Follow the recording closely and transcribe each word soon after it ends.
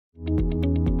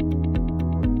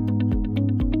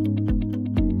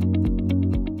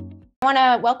I want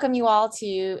to welcome you all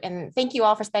to and thank you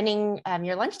all for spending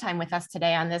your lunchtime with us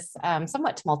today on this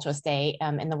somewhat tumultuous day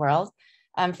in the world.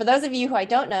 For those of you who I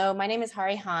don't know, my name is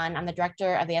Hari Han. I'm the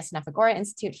director of the SNF Agora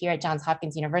Institute here at Johns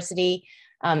Hopkins University.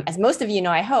 As most of you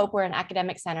know, I hope, we're an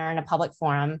academic center and a public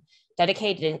forum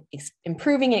dedicated to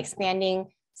improving and expanding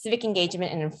civic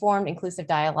engagement and informed, inclusive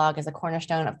dialogue as a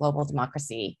cornerstone of global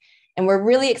democracy. And we're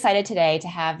really excited today to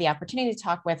have the opportunity to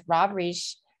talk with Rob Reich,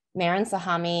 Mehran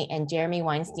Sahami, and Jeremy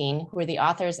Weinstein, who are the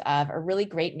authors of a really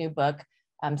great new book,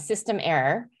 System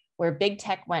Error, Where Big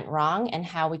Tech Went Wrong and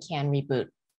How We Can Reboot.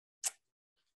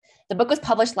 The book was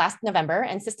published last November,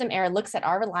 and System Error looks at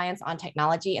our reliance on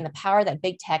technology and the power that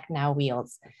big tech now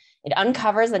wields. It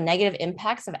uncovers the negative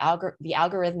impacts of the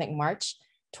algorithmic march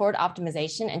toward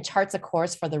optimization and charts a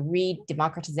course for the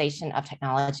re-democratization of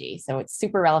technology. So it's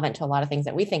super relevant to a lot of things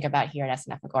that we think about here at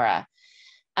SNF Agora.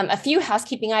 A few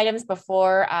housekeeping items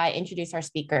before I introduce our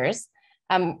speakers.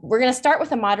 We're going to start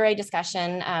with a moderated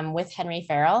discussion with Henry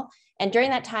Farrell. And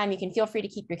during that time, you can feel free to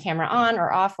keep your camera on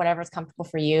or off, whatever is comfortable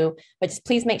for you. But just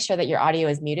please make sure that your audio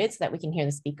is muted so that we can hear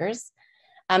the speakers.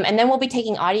 And then we'll be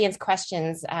taking audience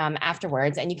questions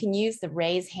afterwards. And you can use the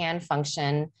raise hand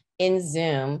function in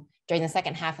Zoom during the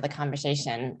second half of the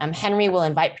conversation. Henry will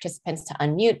invite participants to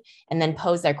unmute and then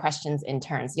pose their questions in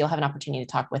turn. So you'll have an opportunity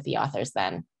to talk with the authors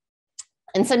then.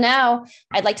 And so now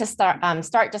I'd like to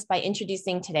start just by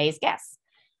introducing today's guests.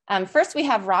 First, we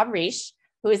have Rob Reich,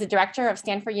 who is the director of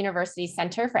Stanford University's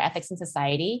Center for Ethics and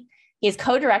Society. He is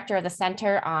co-director of the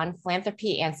Center on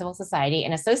Philanthropy and Civil Society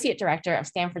and associate director of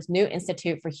Stanford's new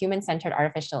Institute for Human-Centered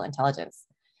Artificial Intelligence.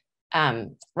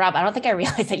 Rob, I don't think I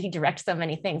realized that you direct so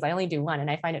many things. I only do one, and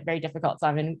I find it very difficult. So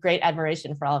I'm in great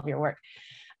admiration for all of your work.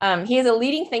 He is a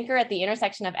leading thinker at the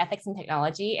intersection of ethics and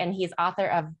technology, and he is author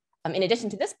of, in addition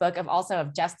to this book,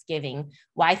 of Just Giving,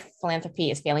 Why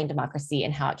Philanthropy is Failing Democracy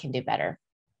and How It Can Do Better.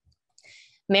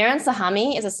 Mehran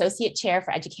Sahami is Associate Chair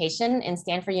for Education in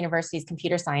Stanford University's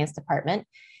Computer Science Department.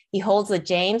 He holds the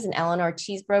James and Eleanor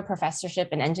Chesebro Professorship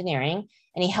in Engineering,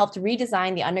 and he helped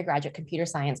redesign the undergraduate computer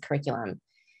science curriculum.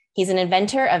 He's an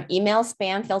inventor of email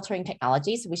spam filtering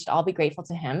technology, so we should all be grateful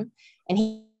to him. And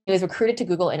he was recruited to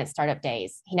Google in its startup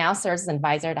days. He now serves as an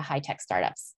advisor to high-tech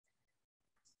startups.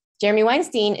 Jeremy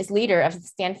Weinstein is leader of the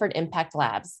Stanford Impact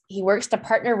Labs. He works to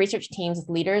partner research teams with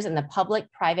leaders in the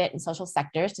public, private, and social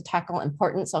sectors to tackle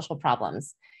important social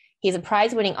problems. He's a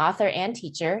prize-winning author and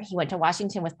teacher. He went to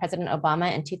Washington with President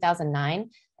Obama in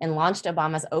 2009 and launched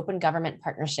Obama's Open Government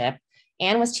Partnership,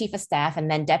 and was chief of staff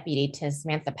and then deputy to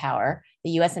Samantha Power,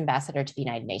 the US ambassador to the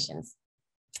United Nations.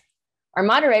 Our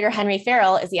moderator, Henry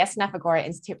Farrell, is the SNF Agora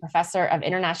Institute Professor of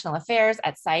International Affairs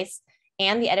at SAIS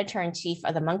and the editor-in-chief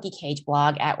of the Monkey Cage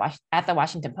blog at the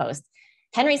Washington Post.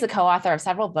 Henry's the co-author of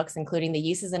several books, including The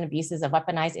Uses and Abuses of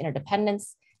Weaponized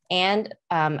Interdependence and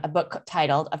a book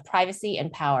titled Of Privacy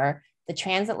and Power, The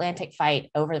Transatlantic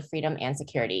Fight Over Freedom and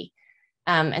Security.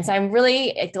 And so I'm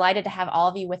really delighted to have all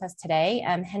of you with us today.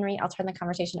 Henry, I'll turn the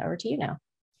conversation over to you now.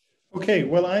 Okay,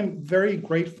 well, I'm very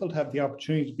grateful to have the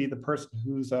opportunity to be the person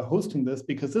who's hosting this,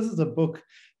 because this is a book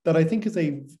that I think is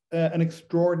an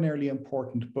extraordinarily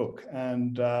important book.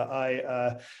 And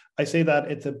I say that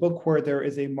it's a book where there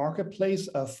is a marketplace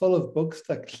full of books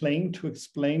that claim to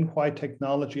explain why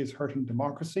technology is hurting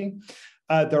democracy.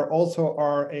 There also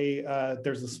are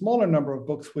there's a smaller number of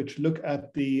books which look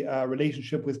at the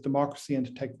relationship with democracy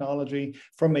and technology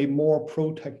from a more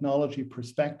pro-technology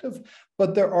perspective.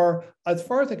 But there are, as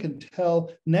far as I can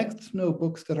tell, next to no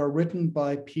books that are written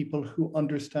by people who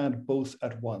understand both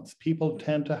at once. People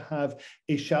tend to have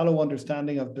a shallow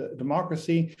understanding of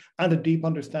democracy and a deep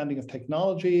understanding of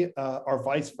technology, or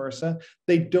vice versa.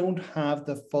 They don't have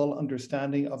the full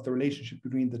understanding of the relationship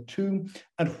between the two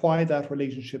and why that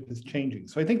relationship is changing.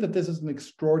 So I think that this is an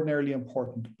extraordinarily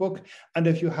important book. And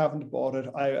if you haven't bought it,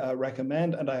 I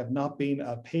recommend, and I have not been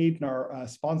paid nor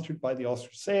sponsored by the author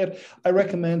say it, I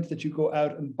recommend that you go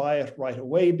out and buy it right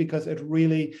away, because it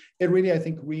really, I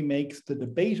think, remakes the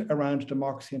debate around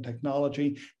democracy and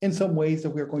technology in some ways that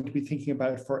we're going to be thinking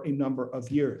about for a number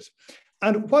of years.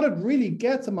 And what it really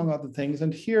gets, among other things,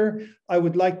 and here I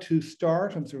would like to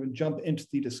start and sort of jump into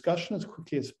the discussion as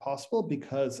quickly as possible,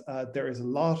 because there is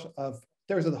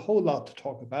a whole lot to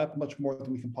talk about, much more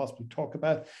than we can possibly talk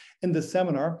about in this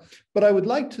seminar. But I would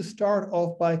like to start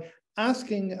off by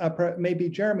asking maybe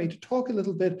Jeremy to talk a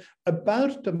little bit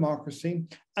about democracy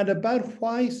and about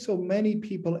why so many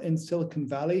people in Silicon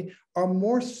Valley are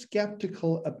more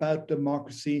skeptical about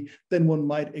democracy than one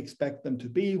might expect them to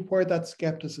be, where that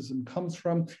skepticism comes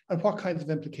from, and what kinds of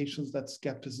implications that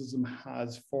skepticism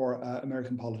has for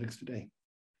American politics today.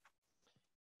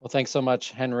 Well, thanks so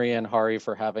much, Henry and Hari,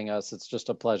 for having us. It's just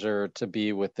a pleasure to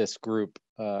be with this group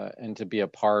and to be a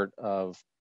part of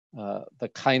the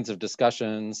kinds of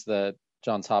discussions that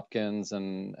Johns Hopkins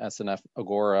and SNF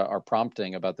Agora are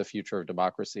prompting about the future of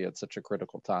democracy at such a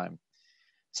critical time.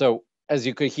 So, as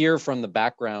you could hear from the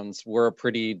backgrounds, we're a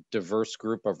pretty diverse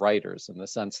group of writers in the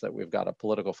sense that we've got a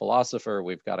political philosopher,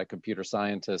 we've got a computer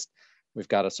scientist, we've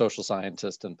got a social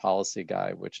scientist and policy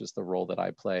guy, which is the role that I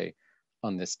play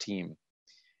on this team.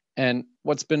 And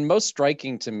what's been most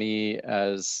striking to me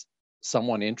as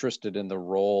someone interested in the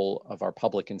role of our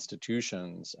public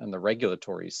institutions and the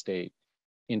regulatory state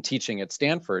in teaching at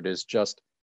Stanford is just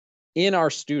in our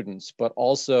students, but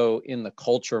also in the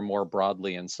culture more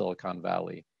broadly in Silicon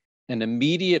Valley, an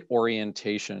immediate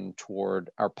orientation toward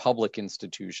our public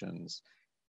institutions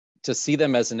to see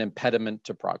them as an impediment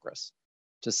to progress,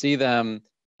 to see them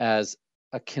as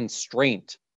a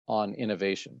constraint on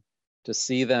innovation, to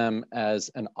see them as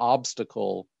an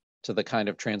obstacle to the kind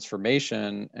of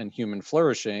transformation and human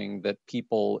flourishing that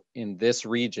people in this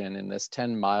region, in this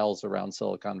 10 miles around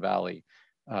Silicon Valley,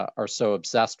 are so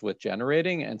obsessed with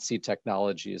generating and see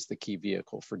technology as the key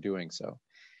vehicle for doing so.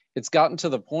 It's gotten to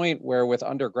the point where with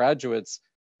undergraduates,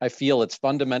 I feel it's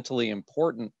fundamentally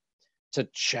important to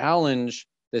challenge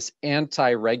this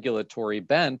anti-regulatory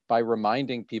bent by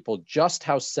reminding people just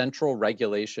how central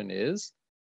regulation is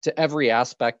to every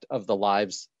aspect of the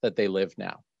lives that they live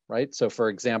now, right? So for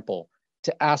example,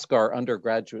 to ask our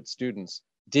undergraduate students,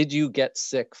 did you get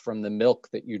sick from the milk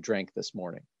that you drank this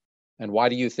morning? And why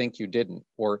do you think you didn't?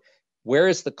 Or where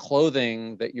is the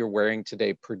clothing that you're wearing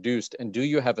today produced? And do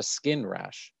you have a skin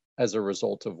rash as a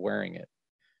result of wearing it?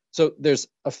 So there's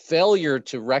a failure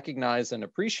to recognize and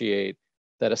appreciate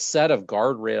that a set of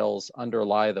guardrails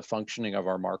underlie the functioning of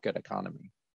our market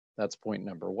economy. That's point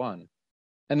number one.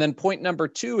 And then point number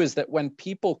two is that when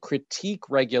people critique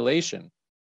regulation,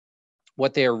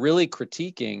 what they are really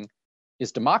critiquing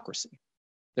is democracy.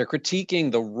 They're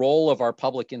critiquing the role of our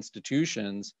public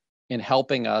institutions in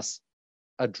helping us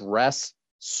address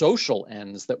social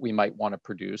ends that we might want to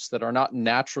produce that are not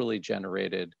naturally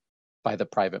generated by the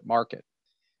private market.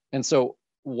 And so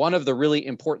one of the really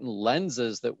important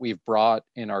lenses that we've brought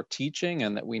in our teaching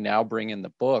and that we now bring in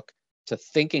the book to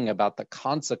thinking about the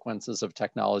consequences of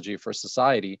technology for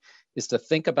society is to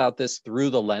think about this through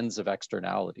the lens of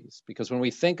externalities. Because when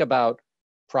we think about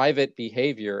private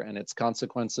behavior and its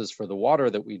consequences for the water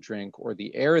that we drink or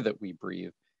the air that we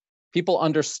breathe, people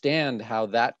understand how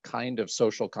that kind of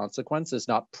social consequence is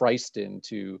not priced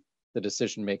into the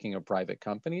decision-making of private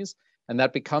companies. And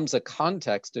that becomes a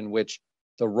context in which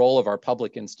the role of our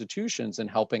public institutions in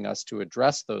helping us to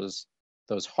address those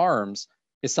harms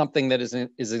is something that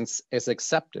is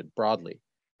accepted broadly.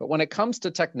 But when it comes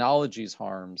to technology's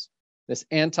harms, this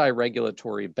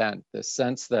anti-regulatory bent, this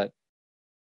sense that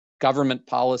government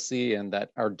policy and that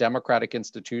our democratic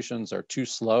institutions are too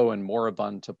slow and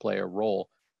moribund to play a role,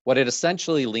 what it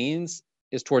essentially leans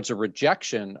is towards a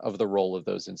rejection of the role of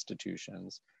those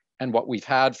institutions and what we've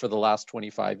had for the last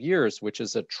 25 years, which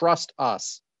is a trust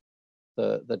us,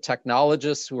 the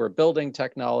technologists who are building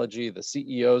technology, the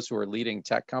CEOs who are leading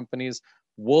tech companies,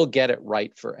 will get it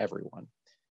right for everyone.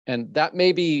 And that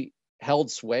may be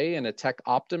held sway in a tech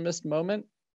optimist moment,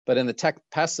 but in the tech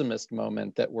pessimist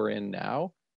moment that we're in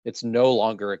now, it's no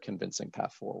longer a convincing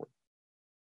path forward.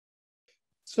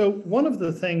 So one of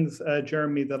the things,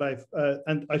 Jeremy, that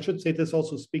and I should say this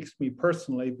also speaks to me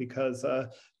personally, because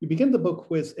you begin the book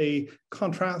with a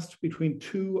contrast between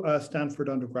two Stanford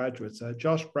undergraduates,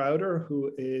 Josh Browder,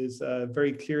 who is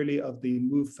very clearly of the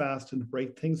move fast and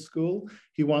break things school.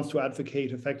 He wants to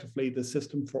advocate effectively the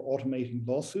system for automating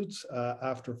lawsuits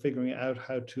after figuring out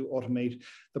how to automate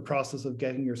the process of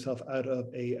getting yourself out of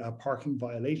a parking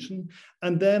violation.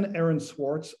 And then Aaron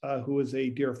Swartz, who is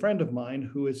a dear friend of mine,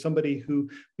 who is somebody who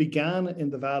began in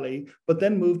the Valley, but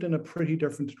then moved in a pretty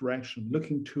different direction,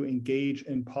 looking to engage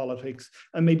in politics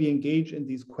and maybe engage in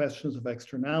these questions of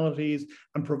externalities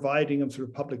and providing them sort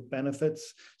of public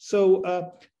benefits.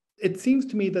 So it seems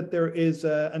to me that there is,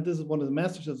 and this is one of the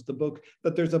messages of the book,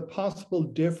 that there's a possible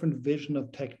different vision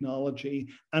of technology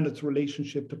and its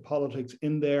relationship to politics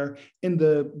in there, in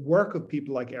the work of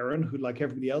people like Aaron, who like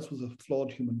everybody else was a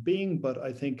flawed human being, but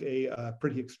I think a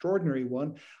pretty extraordinary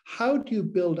one. How do you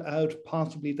build out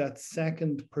possibly that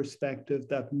second perspective,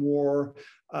 that more,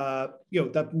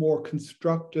 that more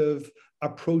constructive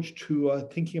approach to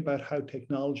thinking about how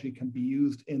technology can be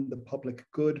used in the public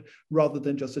good, rather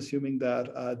than just assuming that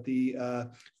the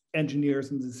engineers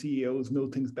and the CEOs know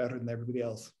things better than everybody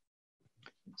else?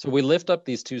 So we lift up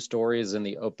these two stories in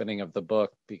the opening of the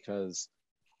book because,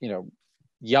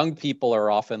 young people are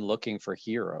often looking for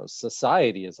heroes.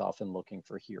 Society is often looking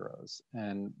for heroes.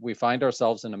 And we find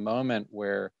ourselves in a moment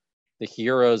where the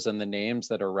heroes and the names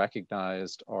that are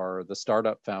recognized are the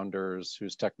startup founders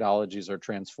whose technologies are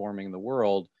transforming the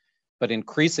world. But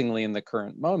increasingly in the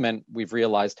current moment, we've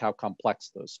realized how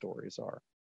complex those stories are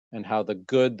and how the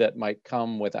good that might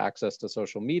come with access to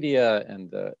social media and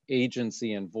the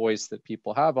agency and voice that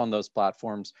people have on those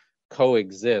platforms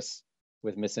coexists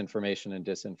with misinformation and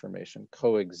disinformation,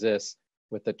 coexists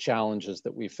with the challenges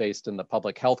that we faced in the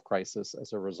public health crisis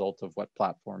as a result of what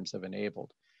platforms have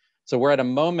enabled. So we're at a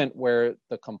moment where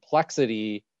the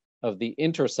complexity of the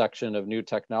intersection of new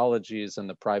technologies and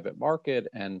the private market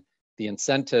and the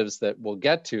incentives that we'll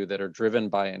get to that are driven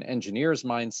by an engineer's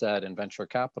mindset and venture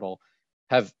capital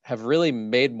have really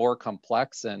made more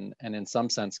complex and in some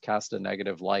sense cast a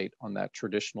negative light on that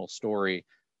traditional story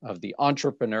of the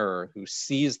entrepreneur who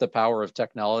sees the power of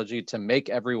technology to make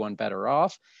everyone better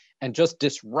off and just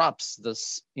disrupts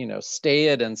this,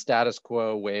 staid and status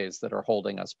quo ways that are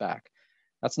holding us back.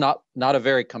 That's not a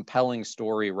very compelling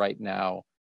story right now.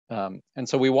 And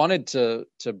so we wanted to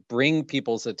bring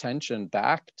people's attention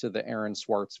back to the Aaron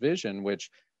Swartz vision, which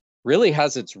really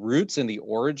has its roots in the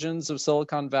origins of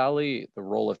Silicon Valley, the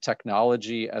role of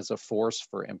technology as a force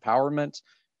for empowerment,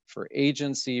 for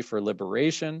agency, for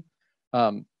liberation.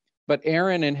 But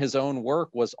Aaron in his own work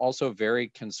was also very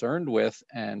concerned with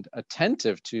and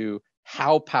attentive to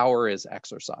how power is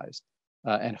exercised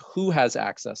and who has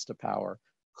access to power,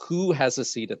 who has a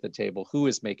seat at the table, who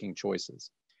is making choices.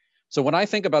 So when I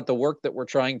think about the work that we're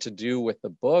trying to do with the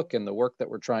book and the work that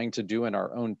we're trying to do in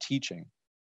our own teaching,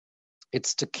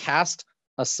 it's to cast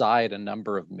aside a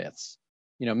number of myths.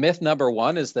 Myth number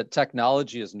one is that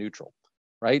technology is neutral,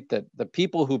 right? That the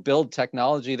people who build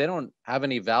technology, they don't have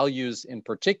any values in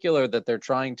particular that they're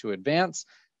trying to advance.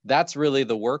 That's really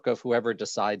the work of whoever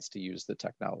decides to use the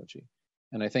technology.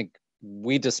 And I think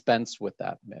we dispense with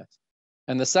that myth.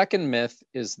 And the second myth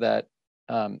is that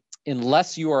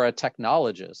unless you are a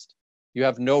technologist, you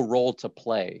have no role to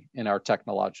play in our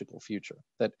technological future.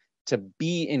 That to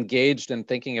be engaged in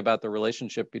thinking about the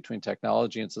relationship between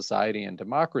technology and society and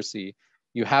democracy,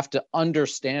 you have to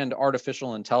understand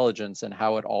artificial intelligence and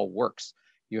how it all works.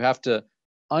 You have to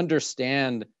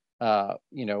understand,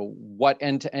 what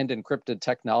end-to-end encrypted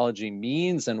technology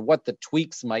means and what the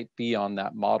tweaks might be on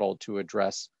that model to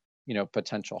address,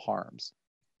 potential harms.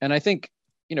 And I think,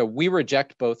 we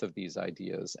reject both of these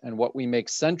ideas. And what we make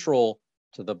central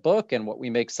to the book and what we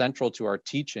make central to our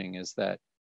teaching is that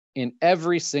in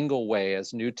every single way,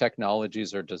 as new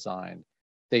technologies are designed,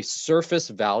 they surface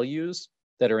values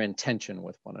that are in tension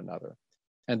with one another.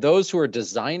 And those who are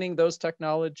designing those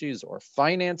technologies or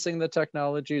financing the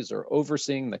technologies or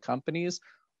overseeing the companies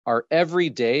are every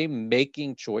day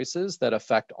making choices that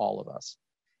affect all of us.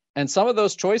 And some of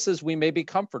those choices we may be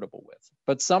comfortable with,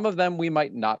 but some of them we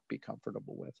might not be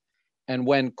comfortable with. And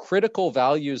when critical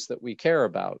values that we care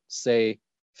about, say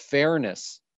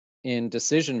fairness in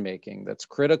decision-making that's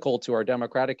critical to our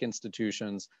democratic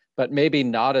institutions, but maybe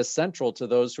not as central to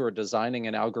those who are designing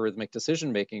an algorithmic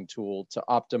decision-making tool to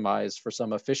optimize for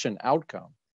some efficient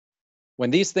outcome.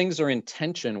 When these things are in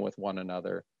tension with one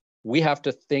another, we have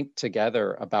to think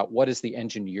together about what is the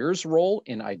engineer's role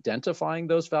in identifying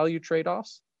those value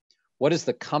trade-offs? What is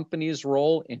the company's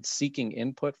role in seeking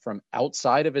input from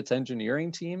outside of its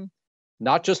engineering team?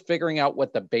 Not just figuring out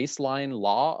what the baseline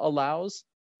law allows,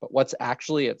 but what's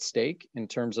actually at stake in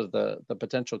terms of the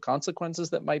potential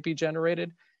consequences that might be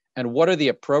generated, and what are the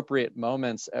appropriate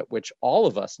moments at which all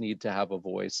of us need to have a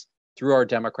voice through our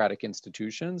democratic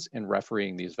institutions in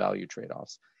refereeing these value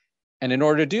trade-offs. And in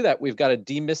order to do that, we've got to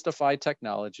demystify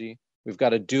technology. We've got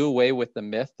to do away with the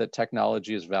myth that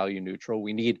technology is value neutral.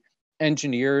 We need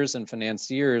engineers and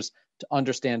financiers to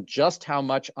understand just how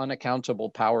much unaccountable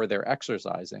power they're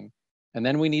exercising. And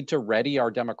then we need to ready our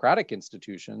democratic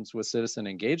institutions with citizen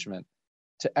engagement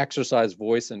to exercise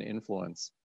voice and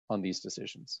influence on these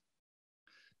decisions.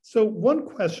 So one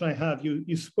question I have,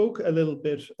 you spoke a little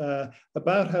bit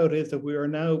about how it is that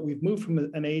we've moved from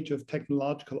an age of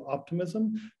technological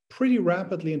optimism pretty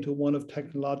rapidly into one of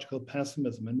technological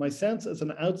pessimism. And my sense as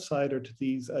an outsider to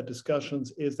these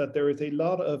discussions is that there is a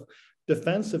lot of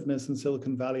defensiveness in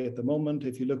Silicon Valley at the moment.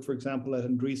 If you look, for example, at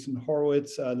Andreessen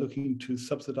Horowitz looking to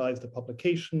subsidize the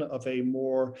publication of a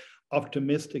more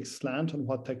optimistic slant on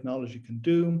what technology can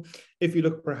do. If you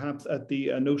look perhaps at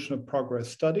the notion of progress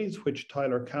studies, which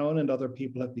Tyler Cowen and other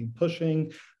people have been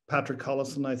pushing, Patrick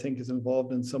Collison, I think, is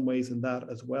involved in some ways in that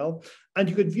as well. And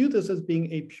you could view this as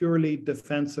being a purely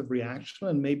defensive reaction,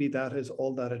 and maybe that is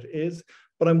all that it is.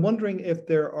 But I'm wondering if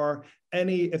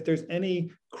there's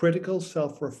any critical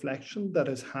self-reflection that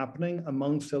is happening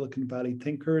among Silicon Valley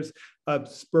thinkers,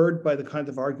 spurred by the kinds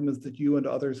of arguments that you and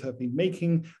others have been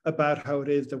making about how it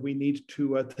is that we need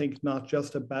to think not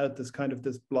just about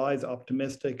this blithe,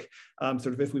 optimistic, sort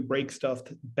of if we break stuff,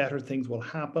 better things will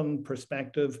happen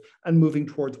perspective, and moving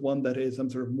towards one that is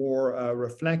sort of more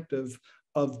reflective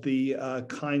of the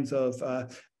kinds of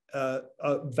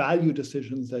value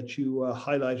decisions that you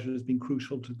highlighted as being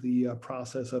crucial to the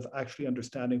process of actually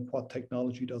understanding what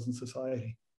technology does in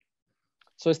society.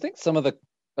 So I think some of the,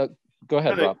 go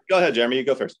ahead, Rob. Go ahead, Jeremy, you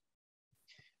go first.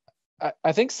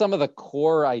 I think some of the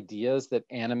core ideas that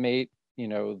animate,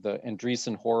 the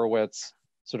Andreessen Horowitz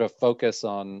sort of focus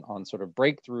on sort of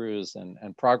breakthroughs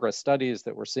and progress studies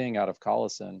that we're seeing out of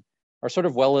Collison are sort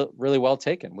of really well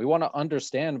taken. We want to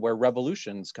understand where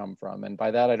revolutions come from. And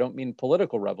by that, I don't mean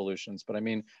political revolutions, but I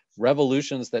mean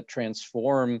revolutions that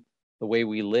transform the way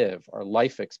we live, our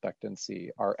life expectancy,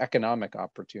 our economic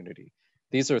opportunity.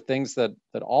 These are things that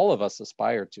all of us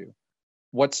aspire to.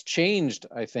 What's changed,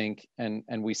 I think, and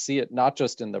we see it not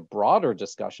just in the broader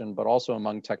discussion, but also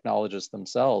among technologists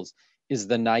themselves, is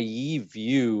the naive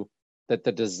view that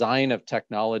the design of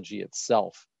technology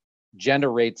itself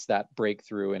generates that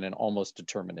breakthrough in an almost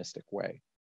deterministic way.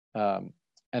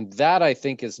 And that, I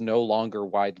think, is no longer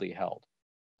widely held.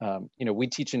 We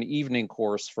teach an evening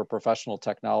course for professional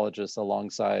technologists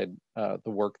alongside the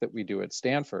work that we do at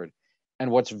Stanford.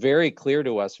 And what's very clear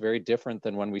to us, very different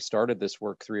than when we started this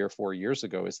work 3 or 4 years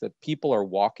ago, is that people are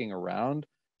walking around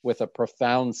with a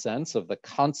profound sense of the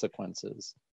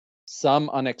consequences, some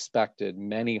unexpected,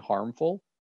 many harmful,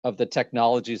 of the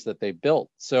technologies that they built.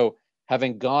 So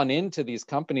having gone into these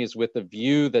companies with the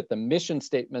view that the mission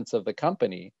statements of the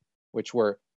company, which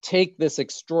were take this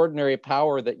extraordinary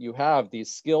power that you have,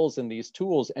 these skills and these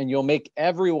tools, and you'll make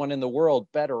everyone in the world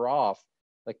better off.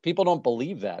 Like, people don't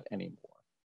believe that anymore.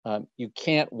 You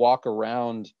can't walk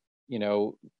around,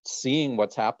 seeing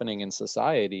what's happening in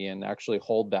society and actually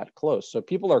hold that close. So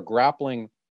people are grappling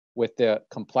with the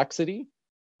complexity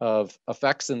of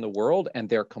effects in the world and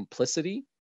their complicity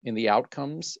in the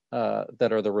outcomes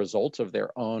that are the result of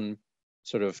their own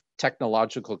sort of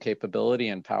technological capability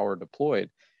and power deployed.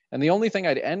 And the only thing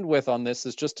I'd end with on this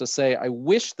is just to say, I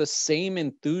wish the same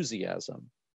enthusiasm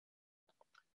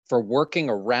for working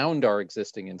around our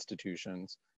existing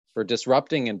institutions, for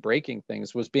disrupting and breaking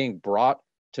things, was being brought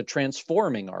to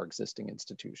transforming our existing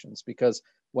institutions. Because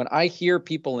when I hear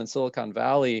people in Silicon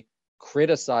Valley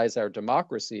criticize our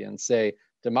democracy and say,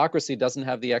 democracy doesn't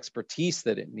have the expertise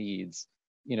that it needs,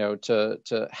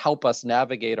 to help us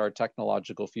navigate our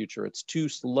technological future. It's too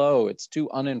slow, it's too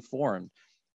uninformed.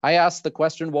 I ask the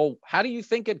question, well, how do you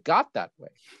think it got that way,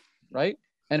 right?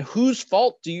 And whose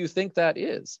fault do you think that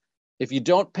is? If you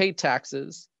don't pay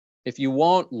taxes, if you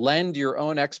won't lend your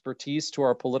own expertise to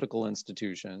our political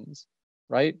institutions,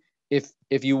 right?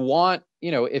 If you want,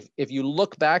 if you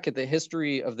look back at the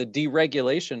history of the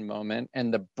deregulation moment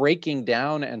and the breaking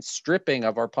down and stripping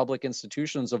of our public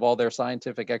institutions of all their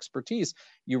scientific expertise,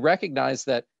 you recognize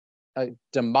that a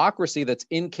democracy that's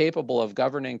incapable of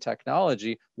governing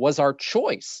technology was our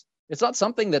choice. It's not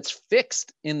something that's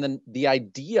fixed in the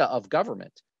idea of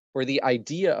government or the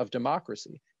idea of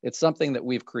democracy. It's something that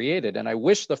we've created. And I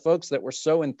wish the folks that were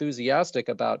so enthusiastic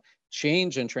about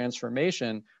change and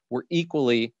transformation were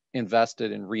equally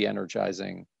invested in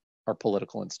re-energizing our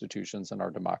political institutions and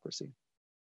our democracy.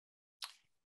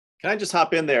 Can I just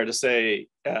hop in there to say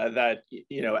that,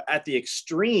 at the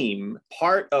extreme,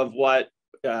 part of what,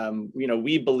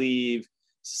 we believe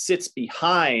sits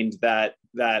behind that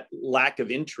lack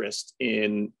of interest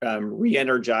in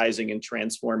re-energizing and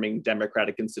transforming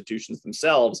democratic institutions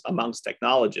themselves amongst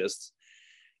technologists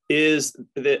is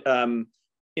that,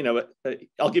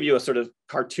 I'll give you a sort of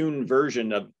cartoon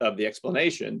version of the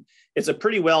explanation. It's a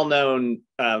pretty well-known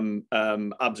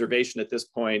observation at this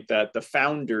point that the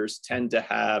founders tend to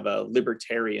have a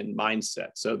libertarian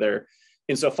mindset. So they're,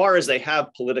 insofar as they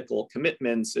have political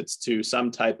commitments, it's to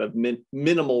some type of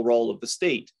minimal role of the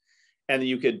state. And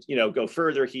you could, go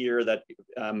further here that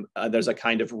there's a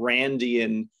kind of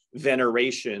Randian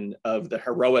veneration of the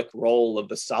heroic role of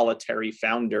the solitary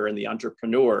founder and the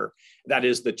entrepreneur. That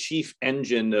is the chief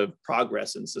engine of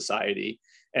progress in society.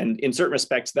 And in certain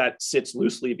respects, that sits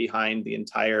loosely behind the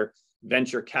entire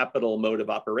venture capital mode of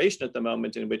operation at the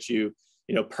moment, in which you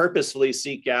purposefully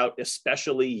seek out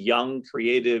especially young,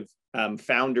 creative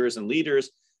founders and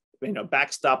leaders,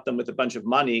 backstop them with a bunch of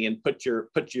money and put your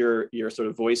sort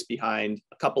of voice behind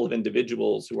a couple of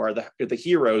individuals who are the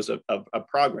heroes of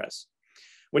progress.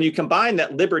 When you combine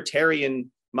that libertarian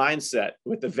mindset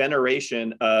with the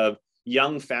veneration of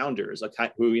young founders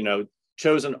who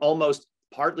chosen almost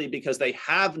partly because they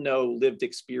have no lived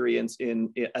experience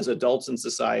as adults in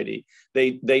society.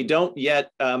 They don't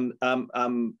yet glom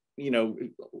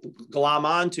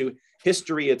onto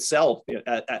history itself.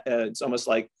 It's almost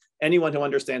like anyone who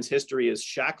understands history is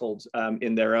shackled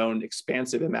in their own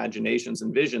expansive imaginations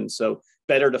and visions. So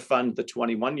better to fund the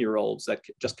 21-year-olds that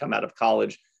just come out of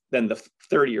college than the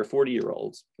 30 or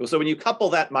 40-year-olds. So when you couple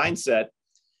that mindset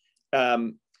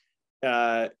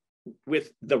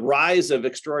with the rise of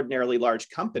extraordinarily large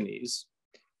companies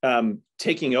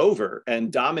taking over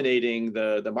and dominating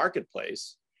the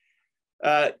marketplace,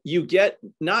 you get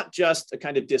not just a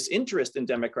kind of disinterest in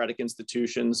democratic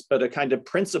institutions, but a kind of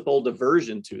principled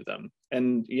aversion to them.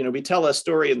 And we tell a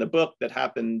story in the book that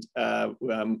happened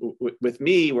with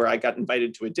me, where I got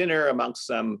invited to a dinner amongst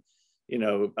some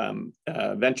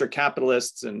venture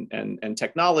capitalists and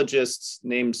technologists,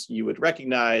 names you would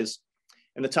recognize.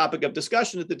 And the topic of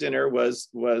discussion at the dinner was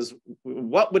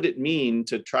what would it mean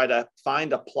to try to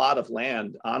find a plot of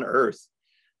land on Earth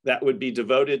that would be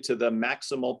devoted to the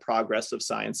maximal progress of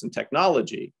science and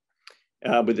technology?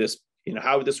 With this,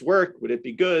 how would this work? Would it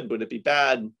be good? Would it be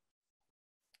bad?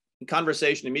 The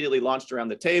conversation immediately launched around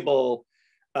the table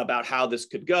about how this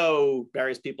could go.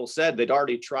 Various people said they'd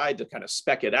already tried to kind of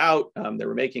spec it out. They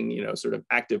were making, sort of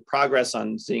active progress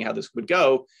on seeing how this would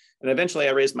go. And eventually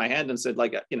I raised my hand and said,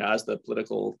 as the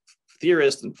political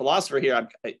theorist and philosopher here,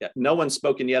 no one's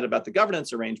spoken yet about the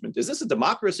governance arrangement. Is this a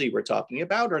democracy we're talking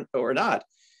about or not?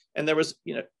 And there was,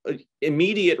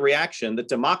 immediate reaction that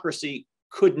democracy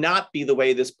could not be the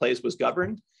way this place was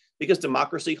governed, because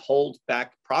democracy holds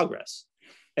back progress.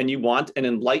 And you want an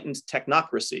enlightened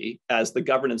technocracy as the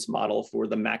governance model for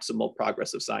the maximal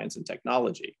progress of science and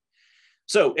technology.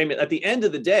 So, at the end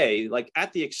of the day,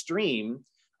 at the extreme,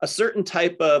 a certain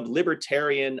type of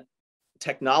libertarian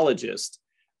technologist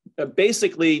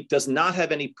basically does not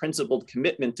have any principled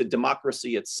commitment to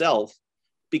democracy itself,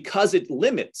 because it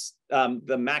limits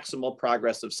the maximal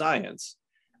progress of science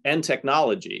and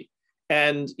technology.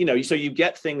 And so you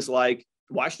get things like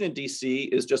Washington, D.C.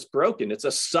 is just broken. It's a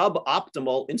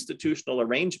suboptimal institutional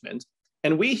arrangement.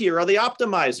 And we here are the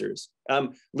optimizers.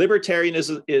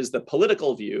 Libertarianism is the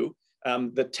political view.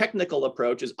 The technical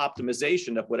approach is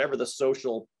optimization of whatever the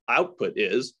social output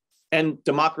is, and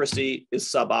democracy is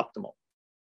suboptimal.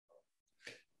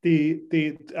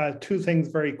 The two things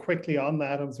very quickly on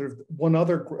that, and sort of one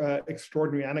other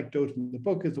extraordinary anecdote in the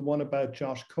book is the one about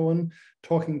Josh Cohen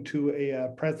talking to a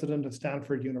president of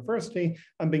Stanford University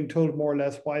and being told more or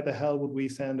less, why the hell would we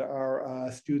send our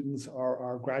students or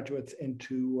our graduates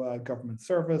into government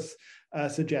service,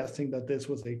 suggesting that this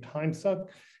was a time suck.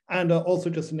 And also,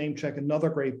 just to name check another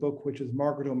great book, which is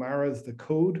Margaret O'Mara's The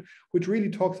Code, which really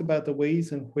talks about the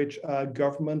ways in which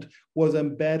government was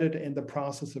embedded in the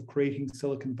process of creating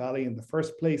Silicon Valley in the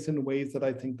first place, in ways that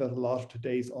I think that a lot of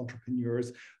today's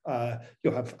entrepreneurs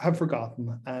have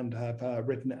forgotten and have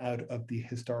written out of the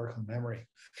historical memory.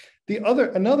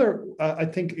 Another I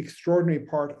think extraordinary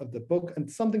part of the book, and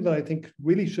something that I think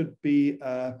really should be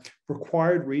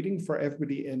required reading for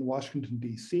everybody in Washington,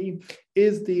 D.C.,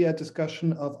 is the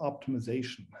discussion of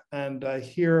optimization. And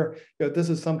here, this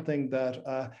is something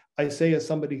that I say as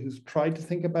somebody who's tried to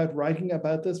think about writing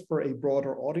about this for a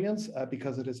broader audience,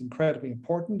 because it is incredibly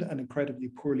important and incredibly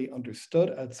poorly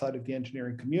understood outside of the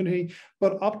engineering community.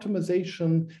 But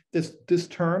optimization, this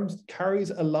term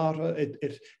carries a lot of,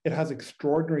 it has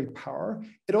extraordinary power.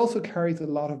 It also carries a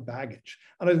lot of baggage.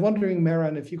 And I was wondering,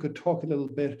 Mehran, if you could talk a little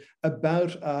bit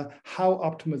about how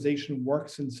optimization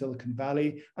works in Silicon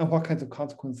Valley and what kinds of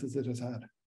consequences it has had.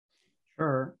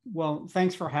 Sure. Well,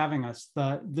 thanks for having us.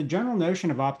 The general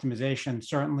notion of optimization,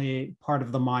 certainly part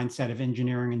of the mindset of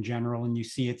engineering in general, and you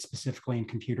see it specifically in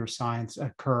computer science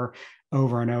occur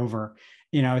over and over.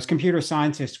 As computer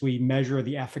scientists, we measure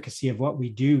the efficacy of what we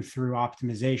do through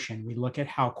optimization. We look at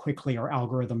how quickly our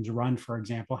algorithms run, for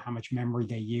example, how much memory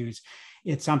they use.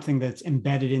 It's something that's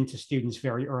embedded into students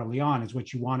very early on. Is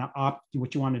what you want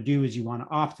to do is you want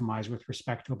to optimize with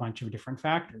respect to a bunch of different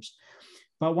factors.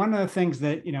 But one of the things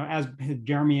that, as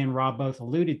Jeremy and Rob both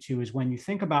alluded to, is when you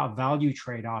think about value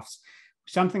trade-offs,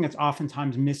 something that's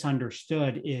oftentimes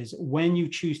misunderstood is when you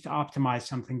choose to optimize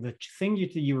something, the thing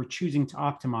you are choosing to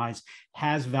optimize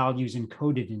has values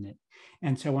encoded in it.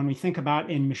 And so when we think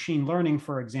about in machine learning,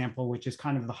 for example, which is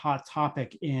kind of the hot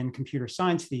topic in computer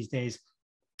science these days,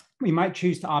 we might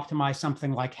choose to optimize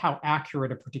something like how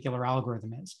accurate a particular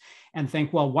algorithm is and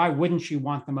think, well, why wouldn't you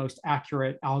want the most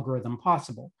accurate algorithm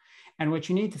possible? And what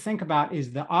you need to think about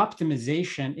is the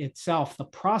optimization itself, the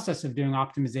process of doing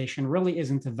optimization really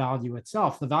isn't the value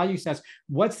itself. The value says,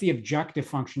 what's the objective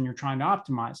function you're trying to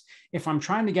optimize? If I'm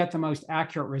trying to get the most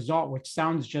accurate result, which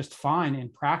sounds just fine in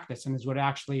practice and is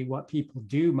what people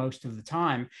do most of the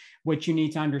time, what you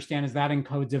need to understand is that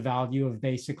encodes a value of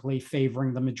basically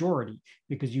favoring the majority,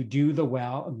 because you do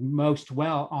most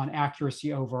well on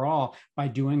accuracy overall by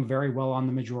doing very well on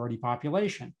the majority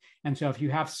population. And so if you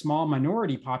have small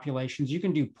minority populations, you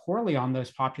can do poorly on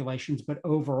those populations, but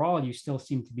overall you still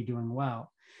seem to be doing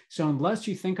well. So unless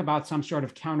you think about some sort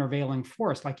of countervailing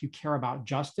force, like you care about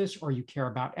justice or you care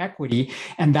about equity,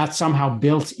 and that's somehow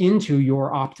built into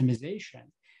your optimization,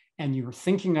 and you're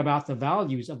thinking about the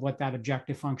values of what that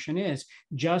objective function is,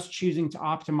 just choosing to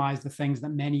optimize the things that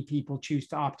many people choose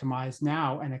to optimize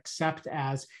now and accept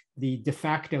as the de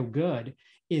facto good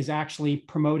is actually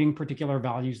promoting particular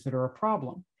values that are a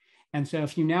problem. And so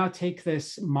if you now take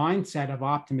this mindset of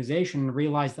optimization and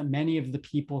realize that many of the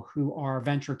people who are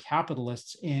venture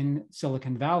capitalists in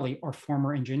Silicon Valley are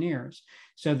former engineers.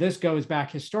 So this goes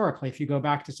back historically. If you go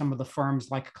back to some of the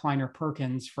firms like Kleiner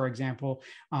Perkins, for example,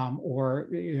 or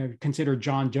consider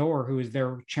John Doerr, who is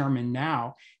their chairman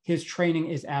now, his training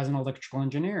is as an electrical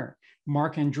engineer.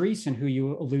 Mark Andreessen, who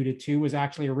you alluded to, was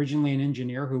actually originally an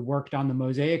engineer who worked on the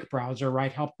Mosaic browser,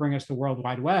 right, helped bring us the World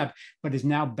Wide Web, but is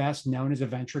now best known as a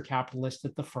venture capitalist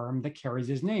at the firm that carries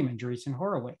his name, Andreessen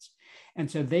Horowitz. And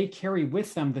so they carry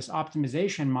with them this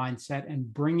optimization mindset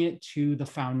and bring it to the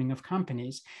founding of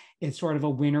companies. It's sort of a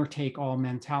winner-take-all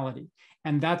mentality.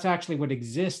 And that's actually what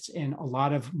exists in a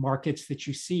lot of markets that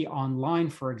you see online,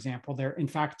 for example. They're, in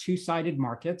fact, two-sided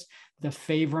markets that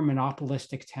favor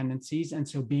monopolistic tendencies. And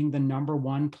so being the number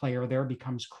one player there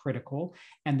becomes critical,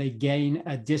 and they gain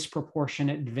a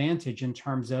disproportionate advantage in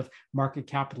terms of market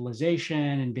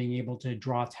capitalization and being able to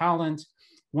draw talent.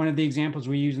 One of the examples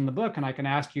we use in the book, and I can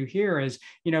ask you here, is,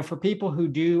 for people who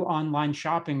do online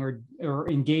shopping or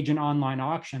engage in online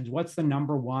auctions, what's the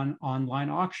number one online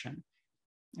auction?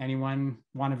 Anyone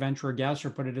want to venture a guess or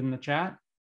put it in the chat?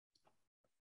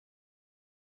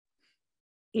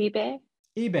 eBay.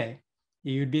 eBay.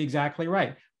 You'd be exactly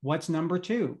right. What's number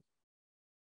two?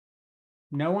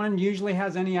 No one usually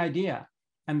has any idea.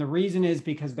 And the reason is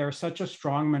because there's such a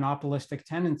strong monopolistic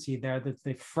tendency there that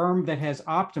the firm that has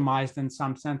optimized in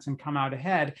some sense and come out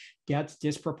ahead gets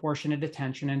disproportionate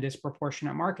attention and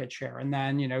disproportionate market share. And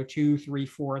then, 2, 3,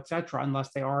 4, et cetera, unless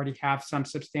they already have some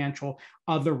substantial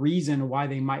other reason why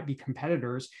they might be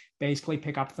competitors, basically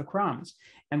pick up the crumbs.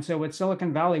 And so what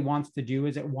Silicon Valley wants to do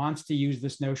is it wants to use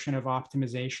this notion of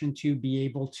optimization to be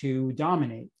able to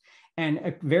dominate. And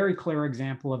a very clear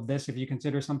example of this, if you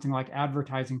consider something like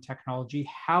advertising technology,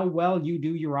 how well you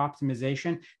do your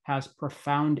optimization has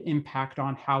profound impact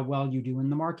on how well you do in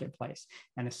the marketplace.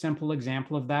 And a simple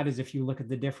example of that is if you look at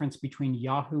the difference between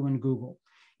Yahoo and Google.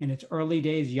 In its early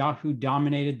days, Yahoo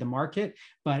dominated the market,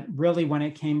 but really when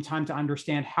it came time to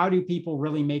understand how do people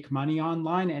really make money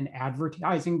online and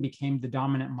advertising became the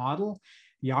dominant model,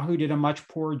 Yahoo did a much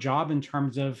poorer job in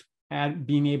terms of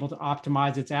being able to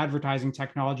optimize its advertising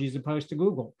technology as opposed to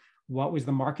Google. What was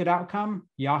the market outcome?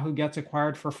 Yahoo gets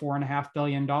acquired for $4.5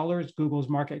 billion. Google's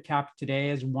market cap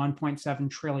today is 1.7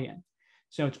 trillion.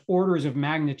 So it's orders of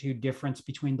magnitude difference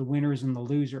between the winners and the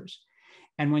losers.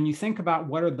 And when you think about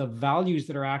what are the values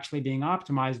that are actually being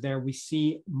optimized there, we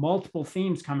see multiple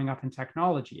themes coming up in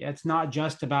technology. It's not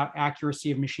just about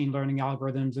accuracy of machine learning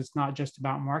algorithms. It's not just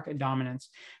about market dominance.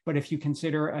 But if you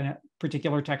consider a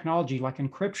particular technology like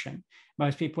encryption,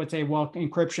 most people would say, well,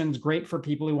 encryption is great for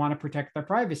people who want to protect their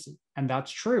privacy. And that's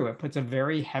true. It puts a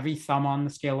very heavy thumb on the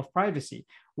scale of privacy.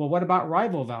 Well, what about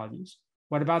rival values?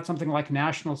 What about something like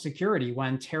national security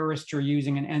when terrorists are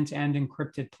using an end-to-end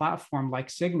encrypted platform like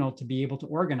Signal to be able to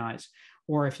organize?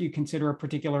 Or if you consider a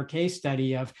particular case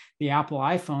study of the Apple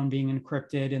iPhone being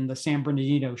encrypted and the San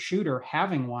Bernardino shooter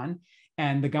having one,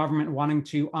 and the government wanting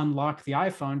to unlock the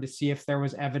iPhone to see if there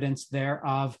was evidence there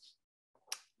of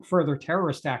further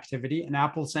terrorist activity, and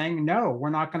Apple saying, no, we're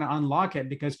not going to unlock it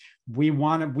because we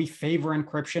favor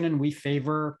encryption and we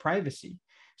favor privacy.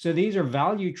 So these are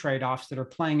value trade-offs that are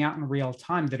playing out in real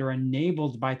time that are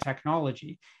enabled by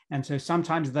technology. And so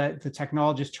sometimes the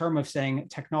technologist term of saying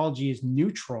technology is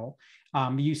neutral,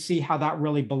 you see how that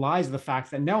really belies the fact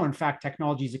that no, in fact,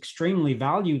 technology is extremely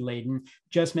value laden.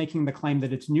 Just making the claim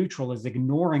that it's neutral is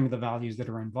ignoring the values that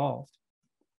are involved.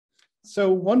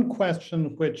 So one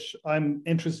question which I'm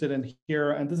interested in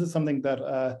here, and this is something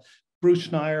that Bruce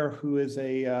Schneier, who is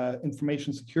a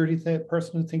information security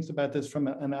person who thinks about this from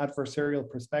an adversarial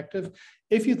perspective.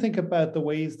 If you think about the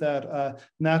ways that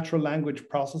natural language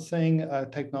processing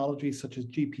technologies such as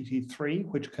GPT-3,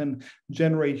 which can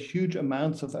generate huge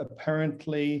amounts of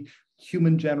apparently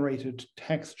human-generated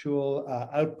textual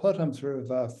output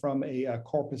from a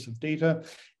corpus of data.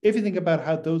 If you think about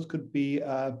how those could be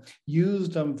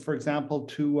used, for example,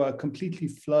 to completely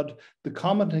flood the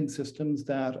commenting systems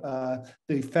that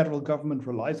the federal government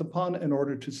relies upon in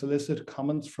order to solicit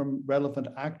comments from relevant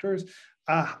actors,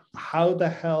 how the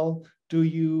hell do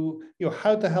you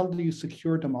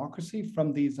secure democracy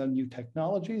from these new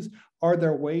technologies? Are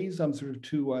there ways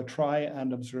to try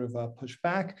and push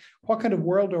back? What kind of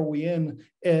world are we in?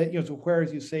 So where,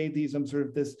 as you say, these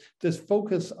this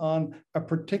focus on a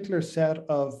particular set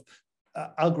of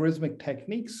algorithmic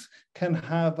techniques can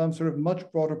have much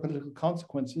broader political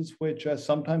consequences, which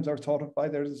sometimes are thought of by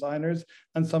their designers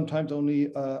and sometimes only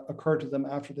occur to them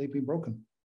after they've been broken.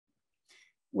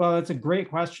 Well, it's a great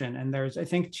question. And there's, I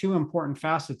think, two important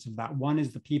facets of that. One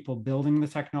is the people building the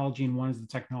technology, and one is the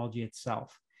technology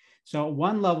itself. So at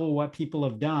one level, what people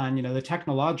have done, the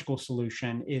technological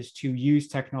solution is to use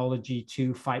technology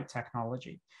to fight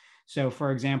technology. So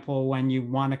for example, when you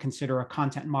want to consider a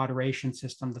content moderation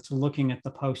system that's looking at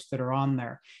the posts that are on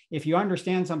there, if you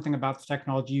understand something about the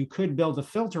technology, you could build a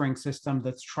filtering system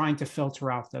that's trying to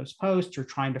filter out those posts or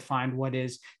trying to find what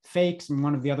is fakes. And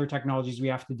one of the other technologies we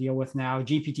have to deal with now,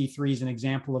 GPT-3 is an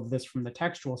example of this from the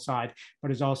textual side,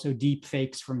 but is also deep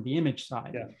fakes from the image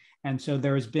side. Yeah. And so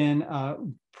there's been a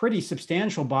pretty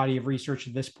substantial body of research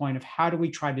at this point of how do we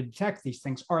try to detect these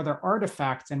things? Are there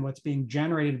artifacts in what's being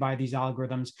generated by these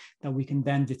algorithms that we can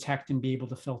then detect and be able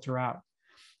to filter out?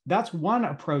 That's one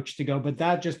approach to go, but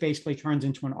that just basically turns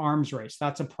into an arms race.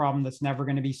 That's a problem that's never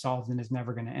going to be solved and is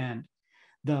never going to end.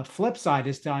 The flip side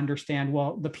is to understand,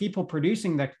 well, the people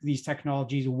producing these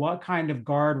technologies, what kind of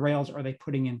guardrails are they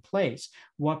putting in place?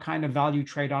 What kind of value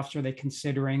trade-offs are they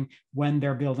considering when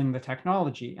they're building the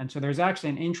technology? And so there's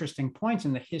actually an interesting point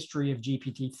in the history of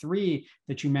GPT-3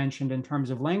 that you mentioned in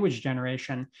terms of language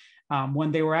generation,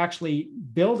 when they were actually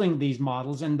building these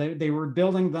models, and they were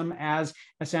building them as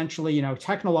essentially,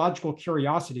 technological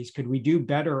curiosities. Could we do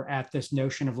better at this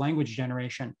notion of language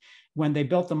generation? When they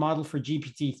built the model for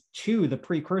GPT-2, the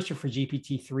precursor for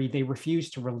GPT-3, they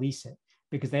refused to release it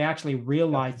because they actually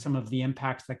realized some of the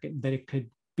impacts that it could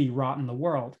be wrought in the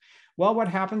world. Well, what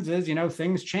happens is,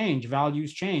 things change,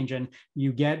 values change, and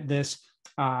you get this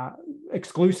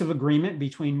exclusive agreement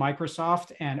between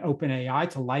Microsoft and OpenAI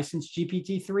to license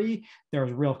GPT-3.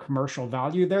 There's real commercial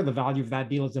value there. The value of that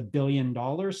deal is $1 billion.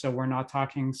 So we're not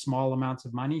talking small amounts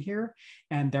of money here.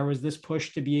 And there was this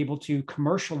push to be able to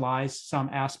commercialize some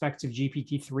aspects of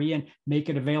GPT-3 and make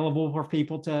it available for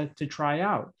people to try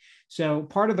out. So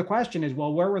part of the question is,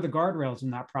 well, where were the guardrails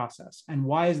in that process? And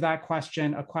why is that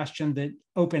question a question that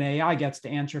OpenAI gets to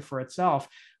answer for itself,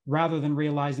 rather than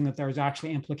realizing that there's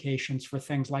actually implications for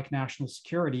things like national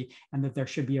security and that there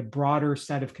should be a broader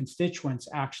set of constituents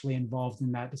actually involved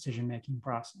in that decision-making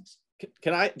process?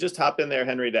 Can I just hop in there,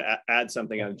 Henry, to add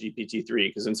something on GPT-3?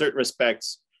 Because in certain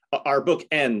respects, our book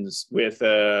ends with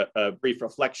a brief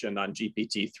reflection on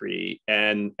GPT-3,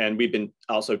 and we've been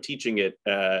also teaching it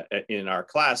in our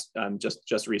class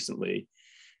just recently.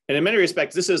 And in many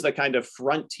respects, this is the kind of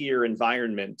frontier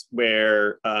environment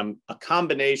where a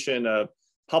combination of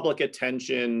public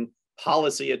attention,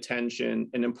 policy attention,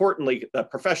 and importantly, the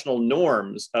professional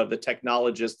norms of the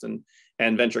technologists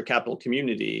and venture capital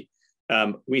community,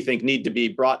 we think need to be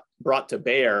brought to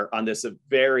bear on this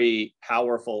very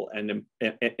powerful and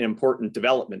important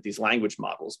development, these language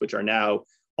models, which are now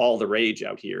all the rage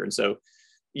out here. And so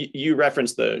you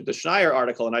referenced the Schneier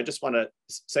article, and I just want to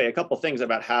say a couple things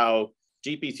about how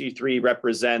GPT-3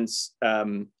 represents,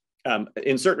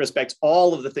 in certain respects,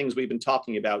 all of the things we've been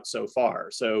talking about so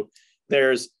far. So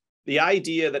there's the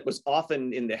idea that was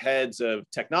often in the heads of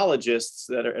technologists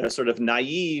that are a sort of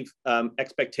naive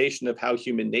expectation of how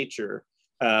human nature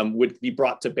would be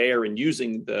brought to bear in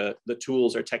using the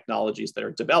tools or technologies that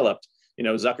are developed.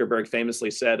 Zuckerberg famously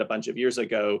said a bunch of years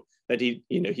ago that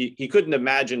he couldn't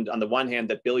imagine, on the one hand,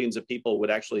 that billions of people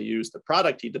would actually use the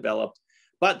product he developed,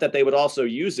 but that they would also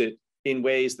use it in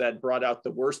ways that brought out the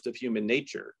worst of human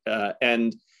nature.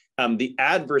 And the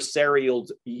adversarial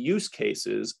use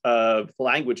cases of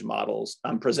language models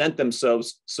present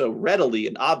themselves so readily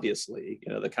and obviously,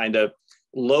 the kind of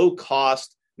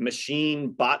low-cost,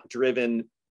 machine, bot-driven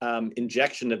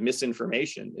injection of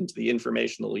misinformation into the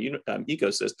informational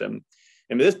ecosystem.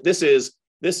 And this is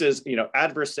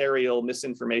adversarial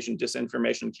misinformation,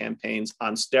 disinformation campaigns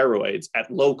on steroids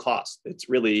at low cost. It's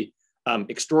really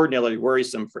extraordinarily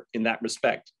worrisome in that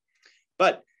respect.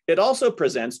 But it also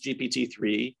presents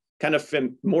GPT-3 kind of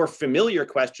more familiar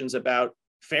questions about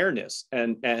fairness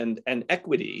and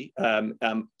equity.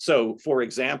 So, for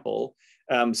example,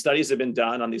 studies have been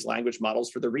done on these language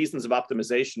models for the reasons of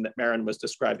optimization that Mehran was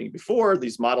describing before.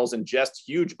 These models ingest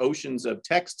huge oceans of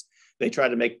text. They try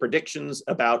to make predictions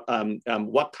about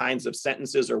what kinds of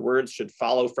sentences or words should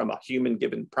follow from a human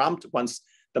given prompt once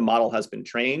the model has been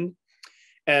trained.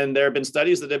 And there have been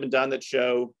studies that have been done that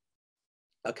show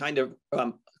a kind of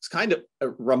a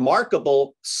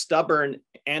remarkable, stubborn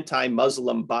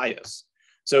anti-Muslim bias.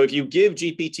 So if you give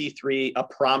GPT-3 a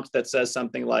prompt that says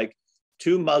something like,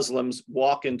 two Muslims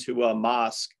walk into a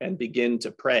mosque and begin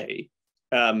to pray,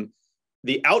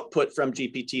 the output from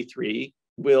GPT-3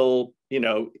 will,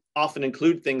 often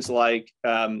include things like,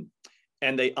 and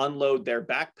they unload their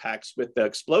backpacks with the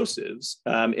explosives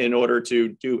in order to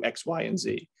do X, Y, and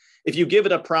Z. If you give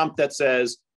it a prompt that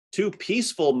says, two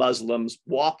peaceful Muslims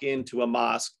walk into a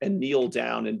mosque and kneel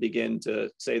down and begin to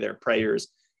say their prayers,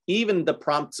 even the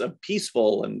prompts of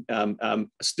peaceful and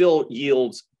still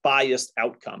yields biased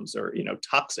outcomes or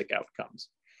toxic outcomes.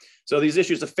 So these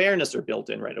issues of fairness are built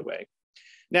in right away.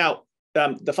 Now,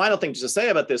 the final thing to say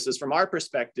about this is, from our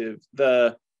perspective,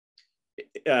 the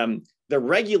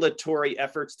regulatory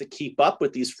efforts to keep up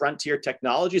with these frontier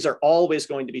technologies are always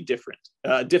going to be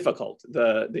difficult.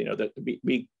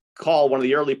 We call one of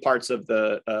the early parts of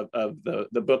the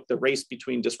book the race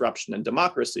between disruption and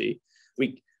democracy.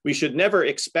 We should never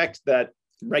expect that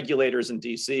regulators in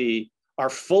DC are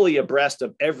fully abreast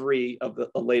of every of the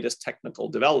latest technical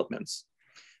developments,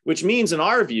 which means, in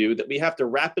our view, that we have to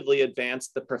rapidly advance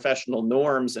the professional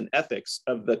norms and ethics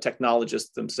of the technologists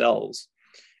themselves.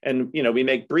 And we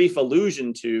make brief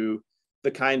allusion to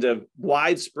the kind of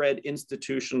widespread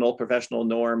institutional professional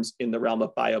norms in the realm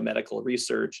of biomedical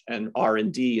research and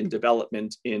R&D and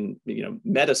development in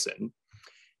medicine,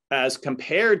 as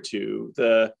compared to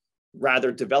the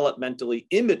rather developmentally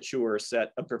immature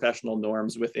set of professional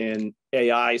norms within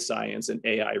AI science and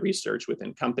AI research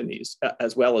within companies,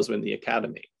 as well as within the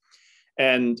academy.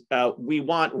 And we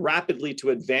want rapidly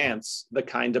to advance the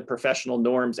kind of professional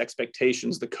norms,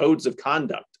 expectations, the codes of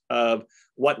conduct of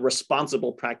what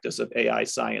responsible practice of AI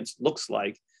science looks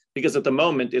like, because at the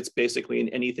moment it's basically an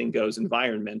anything goes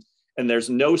environment. And there's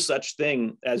no such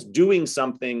thing as doing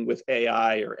something with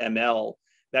AI or ML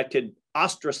that could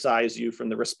ostracize you from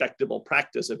the respectable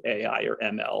practice of AI or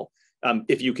ML.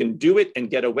 If you can do it and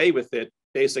get away with it,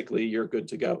 basically you're good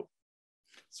to go.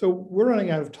 So we're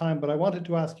running out of time, but I wanted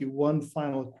to ask you one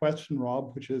final question,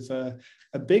 Rob, which is a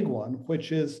big one,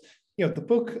 which is, the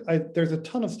book, there's a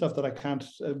ton of stuff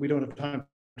that we don't have time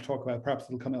to talk about. Perhaps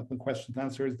it'll come up in questions and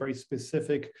answers, very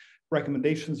specific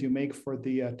recommendations you make for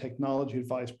the technology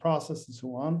advice process and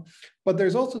so on. But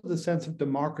there's also the sense of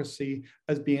democracy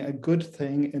as being a good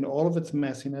thing in all of its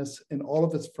messiness, in all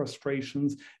of its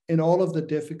frustrations, in all of the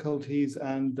difficulties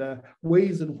and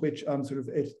ways in which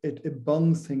it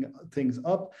bungs things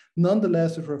up.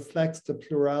 Nonetheless, it reflects the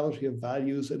plurality of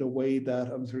values in a way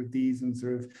that these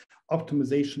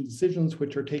optimization decisions,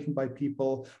 which are taken by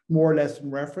people more or less in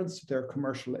reference to their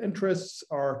commercial interests,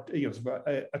 are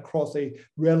across a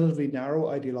relatively narrow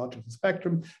ideological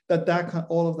spectrum,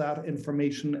 all of that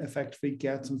information effectively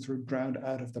gets drowned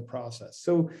out of the process.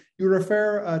 So you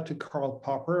refer to Karl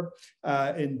Popper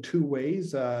in two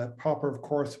ways. Popper, of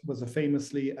course, was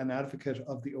famously an advocate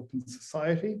of the open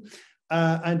society.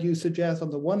 And you suggest, on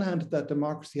the one hand, that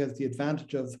democracy has the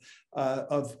advantage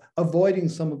of avoiding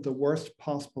some of the worst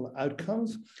possible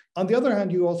outcomes. On the other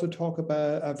hand, you also talk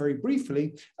about, very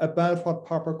briefly, about what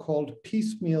Popper called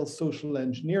piecemeal social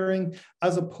engineering,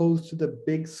 as opposed to the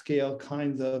big scale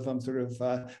kinds of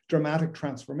dramatic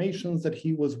transformations that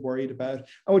he was worried about,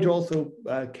 and which also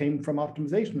came from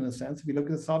optimization in a sense. If you look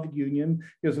at the Soviet Union,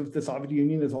 the Soviet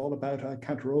Union is all about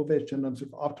Kantorovich and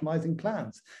optimizing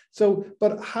plans. So,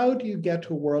 but how do you get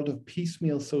to a world of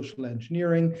piecemeal social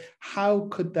engineering? How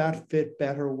could that fit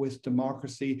better with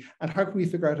democracy? And how can we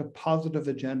figure out a positive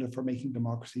agenda for making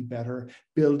democracy better,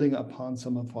 building upon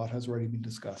some of what has already been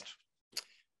discussed?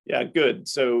 Yeah, good.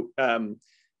 So,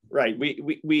 right,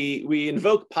 we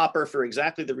invoke Popper for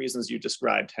exactly the reasons you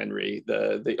described, Henry,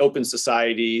 the open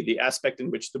society, the aspect in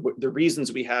which the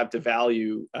reasons we have to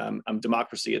value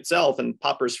democracy itself. And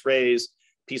Popper's phrase,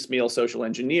 piecemeal social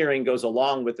engineering, goes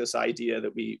along with this idea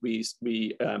that we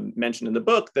mentioned in the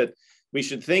book, that we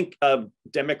should think of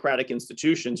democratic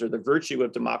institutions or the virtue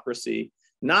of democracy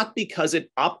not because it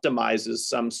optimizes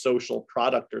some social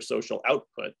product or social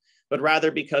output, but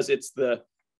rather because it's the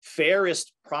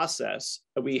fairest process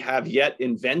we have yet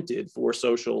invented for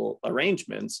social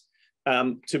arrangements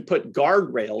to put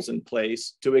guardrails in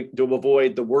place to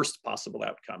avoid the worst possible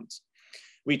outcomes.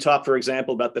 We talk, for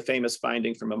example, about the famous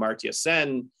finding from Amartya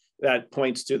Sen that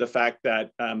points to the fact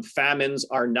that famines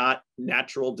are not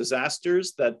natural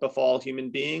disasters that befall human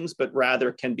beings, but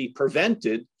rather can be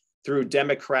prevented through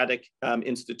democratic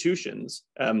institutions.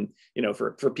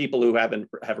 For people who haven't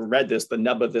read this, the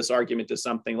nub of this argument is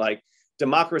something like,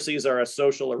 democracies are a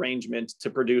social arrangement to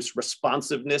produce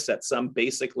responsiveness at some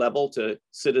basic level to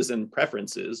citizen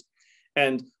preferences.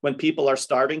 And when people are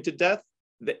starving to death,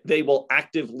 they will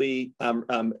actively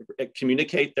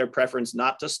communicate their preference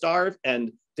not to starve,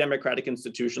 and democratic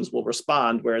institutions will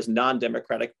respond, whereas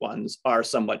non-democratic ones are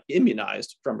somewhat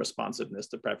immunized from responsiveness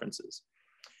to preferences.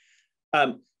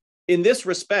 In this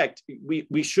respect,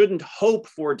 we shouldn't hope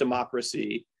for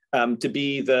democracy to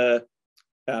be the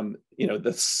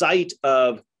site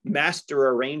of master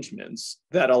arrangements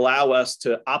that allow us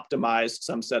to optimize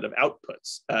some set of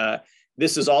outputs.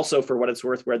 This is also, for what it's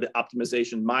worth, where the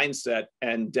optimization mindset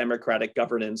and democratic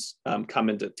governance come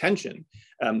into tension.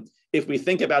 If we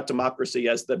think about democracy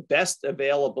as the best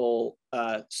available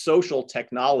social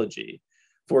technology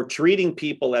for treating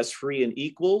people as free and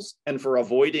equals and for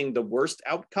avoiding the worst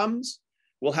outcomes,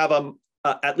 we'll have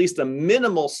at least a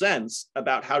minimal sense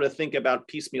about how to think about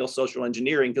piecemeal social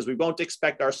engineering, because we won't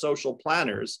expect our social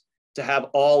planners to have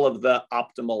all of the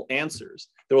optimal answers.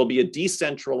 There will be a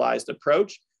decentralized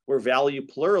approach where value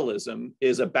pluralism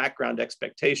is a background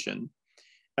expectation.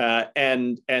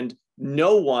 And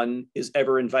no one is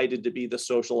ever invited to be the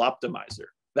social optimizer.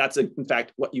 That's, in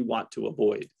fact, what you want to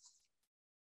avoid.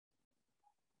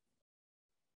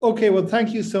 Okay, well,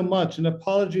 thank you so much. And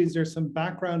apologies, there's some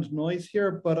background noise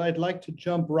here, but I'd like to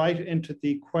jump right into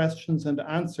the questions and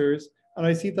answers. And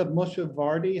I see that Moshe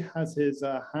Vardi has his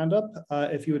hand up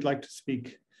if you would like to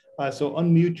speak. So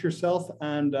unmute yourself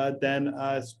and then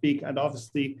speak. And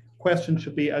obviously, questions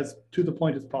should be as to the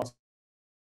point as possible.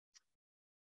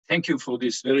 Thank you for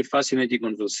this very fascinating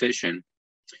conversation.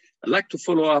 I'd like to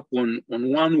follow up on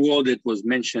one word that was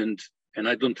mentioned, and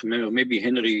I don't remember,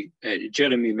 maybe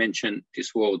Jeremy mentioned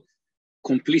this word,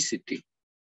 complicity,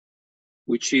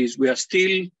 which is, we are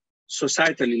still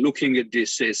societally looking at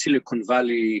this Silicon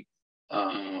Valley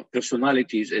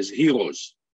personalities as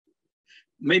heroes.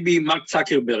 Maybe Mark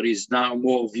Zuckerberg is now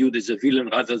more viewed as a villain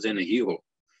rather than a hero.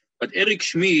 But Eric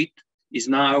Schmidt is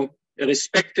now a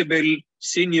respectable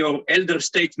senior elder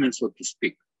statesman, so to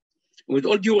speak. With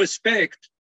all due respect,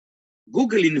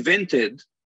 Google invented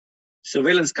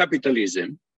surveillance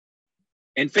capitalism,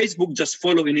 and Facebook just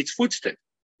followed in its footsteps.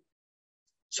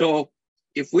 So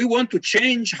if we want to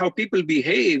change how people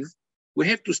behave, we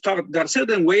have to start. There are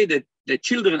certain ways that the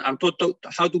children are taught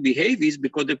how to behave is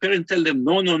because the parents tell them,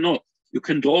 no, you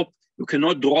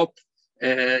cannot drop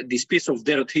this piece of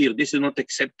dirt here. This is not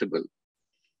acceptable.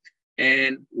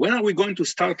 And when are we going to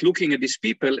start looking at these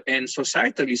people? And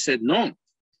societally said, no.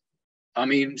 I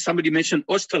mean, somebody mentioned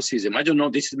ostracism. I don't know,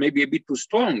 this is maybe a bit too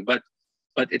strong, but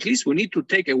at least we need to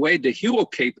take away the hero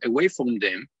cape away from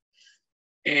them.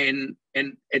 And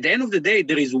at the end of the day,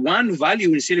 there is one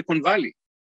value in Silicon Valley.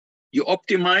 You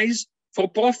optimize for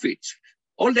profits.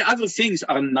 All the other things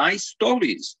are nice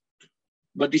stories,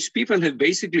 but these people have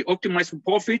basically optimized for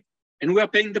profit, and we are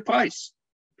paying the price.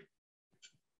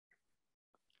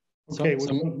 Okay,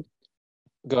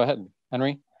 go ahead,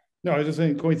 Henry. No, I was just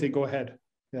going to say, go ahead.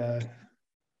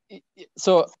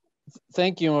 So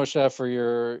thank you, Moshe, for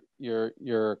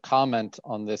your comment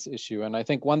on this issue. And I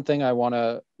think one thing I want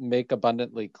to make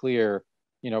abundantly clear,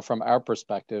 from our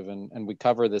perspective, and we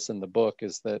cover this in the book,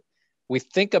 is that we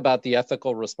think about the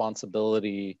ethical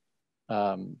responsibility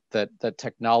that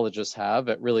technologists have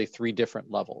at really three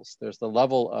different levels. There's the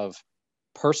level of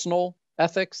personal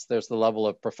ethics, there's the level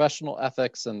of professional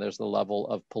ethics, and there's the level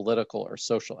of political or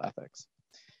social ethics.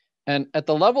 And at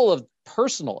the level of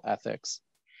personal ethics,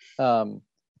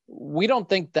 we don't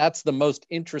think that's the most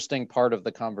interesting part of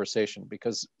the conversation,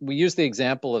 because we use the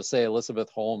example of, say, Elizabeth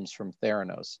Holmes from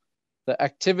Theranos. The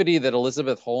activity that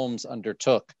Elizabeth Holmes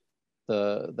undertook,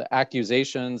 the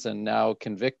accusations and now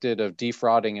convicted of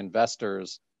defrauding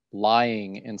investors,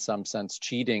 lying in some sense,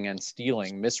 cheating and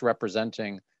stealing,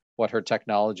 misrepresenting what her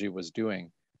technology was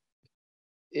doing.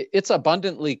 It's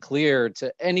abundantly clear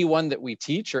to anyone that we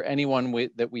teach or anyone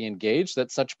that we engage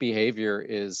that such behavior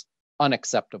is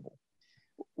unacceptable.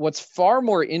 What's far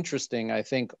more interesting, I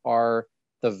think, are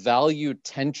the value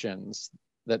tensions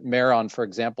that Mehran, for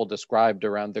example, described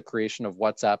around the creation of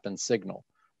WhatsApp and Signal,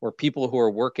 where people who are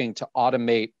working to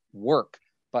automate work,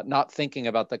 but not thinking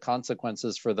about the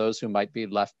consequences for those who might be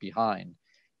left behind.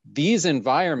 These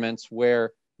environments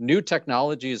where new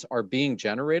technologies are being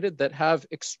generated that have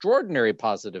extraordinary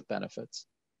positive benefits,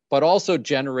 but also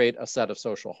generate a set of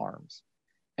social harms.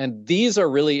 And these are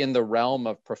really in the realm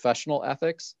of professional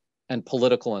ethics and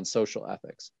political and social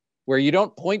ethics, where you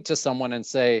don't point to someone and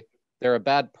say they're a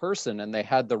bad person and they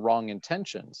had the wrong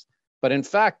intentions, but in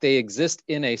fact, they exist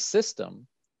in a system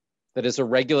that is a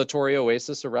regulatory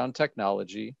oasis around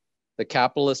technology, the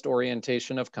capitalist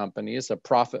orientation of companies, a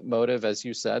profit motive, as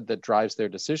you said, that drives their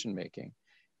decision-making,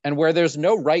 and where there's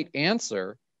no right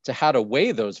answer to how to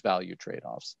weigh those value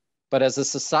trade-offs. But as a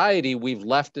society, we've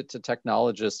left it to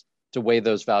technologists to weigh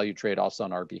those value trade-offs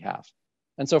on our behalf.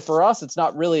 And so for us, it's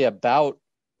not really about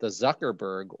the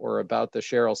Zuckerberg or about the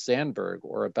Sheryl Sandberg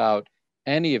or about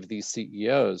any of these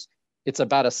CEOs. It's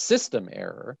about a system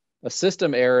error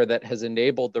that has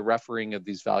enabled the refereeing of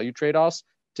these value trade-offs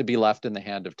to be left in the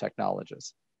hand of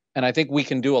technologists. And I think we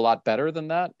can do a lot better than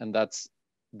that. And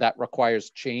that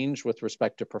requires change with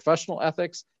respect to professional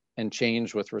ethics and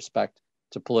change with respect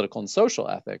to political and social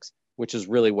ethics, which is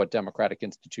really what democratic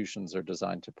institutions are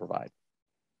designed to provide.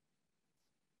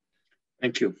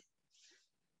 Thank you.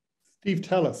 Steve,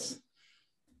 tell us.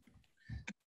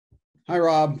 Hi,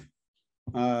 Rob.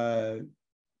 A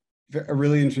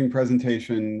really interesting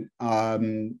presentation.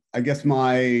 I guess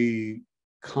my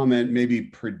comment may be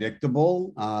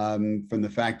predictable from the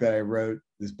fact that I wrote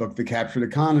this book, The Captured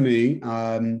Economy.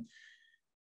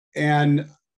 And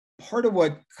part of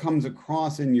what comes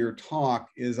across in your talk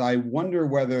is I wonder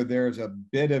whether there's a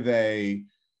bit of a,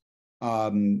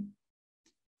 the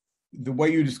way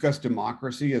you discuss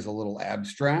democracy is a little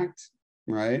abstract,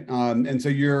 right? And so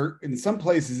you're, in some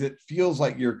places, it feels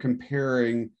like you're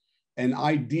comparing an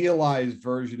idealized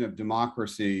version of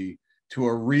democracy to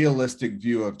a realistic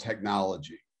view of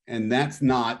technology. And that's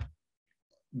not,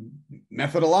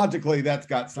 methodologically, that's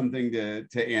got something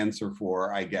to answer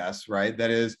for, I guess, right? That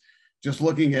is, just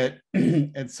looking at,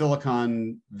 at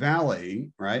Silicon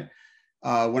Valley, right?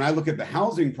 When I look at the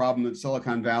housing problem in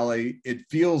Silicon Valley, it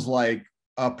feels like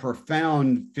a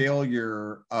profound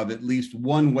failure of at least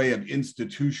one way of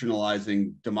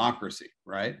institutionalizing democracy,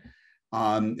 right?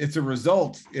 It's a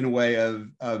result, in a way, of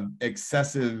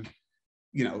excessive,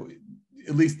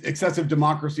 at least excessive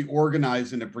democracy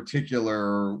organized in a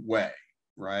particular way,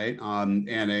 right? And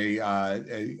a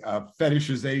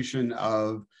fetishization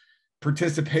of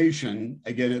participation,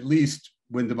 again, at least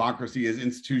when democracy is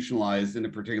institutionalized in a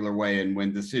particular way and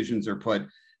when decisions are put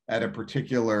at a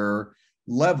particular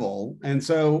level. And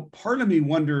so part of me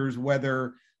wonders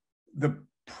whether the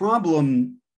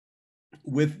problem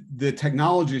with the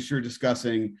technologies you're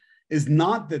discussing is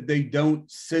not that they don't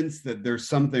sense that there's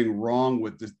something wrong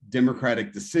with the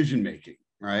democratic decision-making,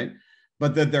 right?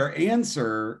 But that their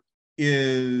answer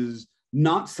is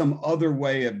not some other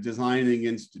way of designing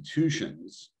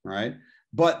institutions, right?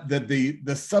 But that the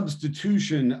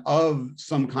substitution of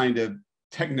some kind of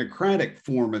technocratic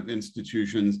form of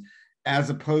institutions, as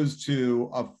opposed to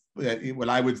what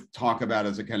I would talk about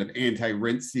as a kind of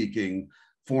anti-rent-seeking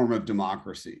form of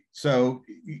democracy. So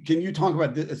can you talk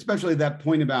about, especially that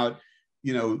point about,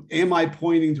 am I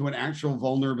pointing to an actual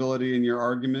vulnerability in your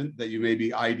argument that you may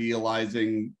be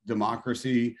idealizing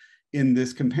democracy in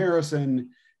this comparison?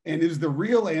 And is the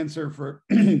real answer for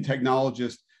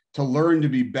technologists to learn to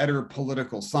be better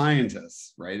political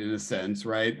scientists, right, in a sense,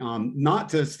 right? Not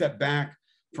to step back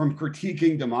from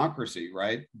critiquing democracy,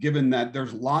 right? Given that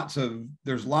there's lots of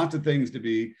things to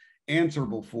be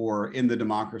answerable for in the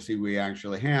democracy we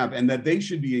actually have, and that they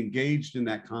should be engaged in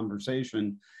that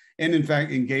conversation, and in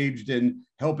fact engaged in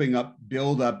helping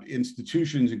build up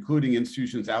institutions, including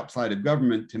institutions outside of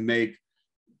government, to make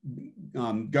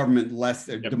government less,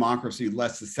 democracy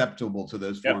less susceptible to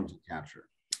those forms of capture.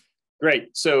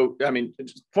 Great. So, I mean,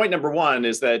 point number one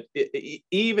is that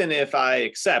even if I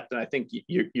accept, and I think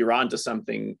you're onto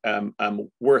something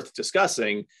worth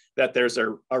discussing, that there's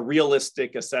a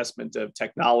realistic assessment of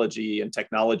technology and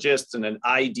technologists and an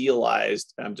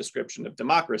idealized description of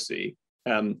democracy.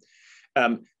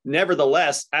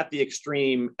 Nevertheless, at the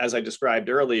extreme, as I described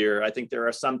earlier, I think there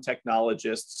are some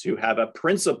technologists who have a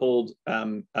principled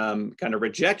kind of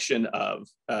rejection of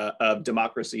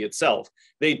democracy itself.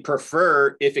 They'd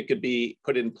prefer, if it could be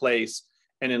put in place,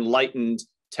 an enlightened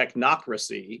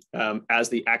technocracy as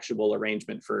the actual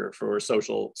arrangement for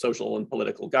social and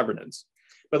political governance.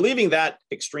 But leaving that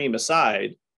extreme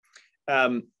aside,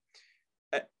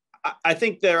 I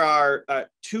think there are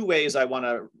two ways I want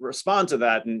to respond to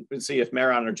that, and see if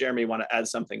Mehran or Jeremy want to add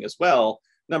something as well.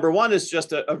 Number one is just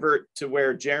to avert to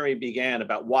where Jeremy began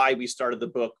about why we started the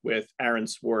book with Aaron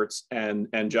Swartz and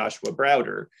Joshua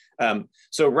Browder.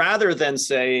 So rather than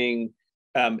saying,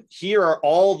 here are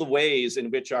all the ways in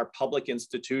which our public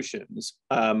institutions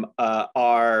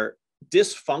are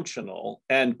dysfunctional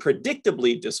and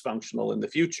predictably dysfunctional in the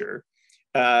future,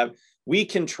 we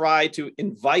can try to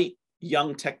invite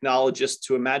young technologists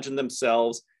to imagine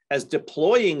themselves as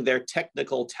deploying their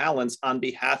technical talents on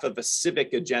behalf of a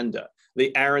civic agenda,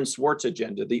 the Aaron Swartz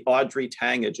agenda, the Audrey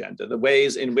Tang agenda, the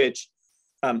ways in which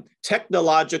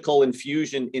technological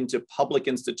infusion into public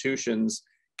institutions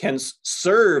can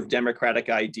serve democratic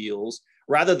ideals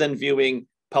rather than viewing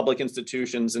public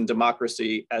institutions and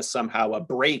democracy as somehow a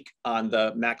brake on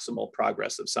the maximal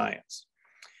progress of science.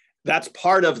 That's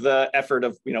part of the effort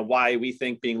of why we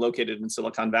think being located in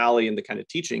Silicon Valley and the kind of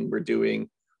teaching we're doing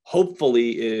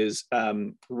hopefully is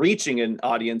reaching an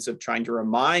audience of trying to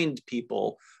remind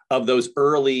people of those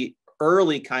early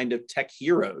kind of tech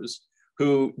heroes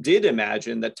who did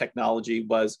imagine that technology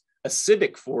was a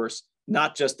civic force,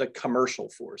 not just a commercial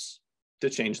force to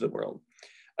change the world.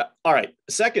 All right,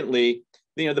 secondly,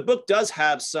 the book does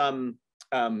have some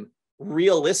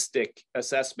realistic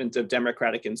assessment of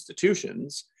democratic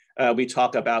institutions. We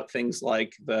talk about things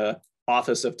like the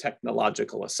Office of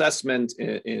Technological Assessment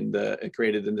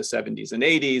created in the 70s and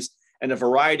 80s, and a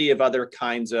variety of other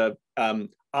kinds of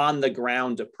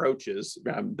on-the-ground approaches,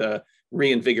 the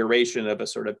reinvigoration of a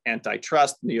sort of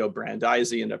antitrust,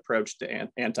 neo-Brandeisian approach to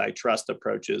antitrust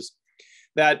approaches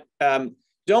that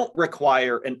don't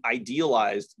require an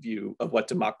idealized view of what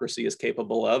democracy is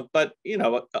capable of, but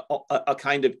a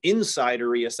kind of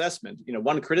insidery assessment.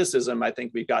 One criticism I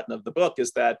think we've gotten of the book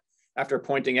is that after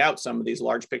pointing out some of these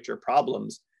large picture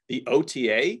problems, the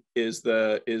OTA is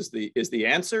the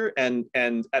answer, and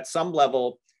at some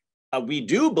level, we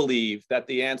do believe that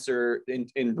the answer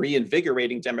in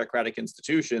reinvigorating democratic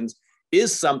institutions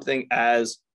is something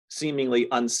as seemingly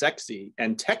unsexy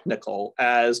and technical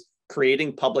as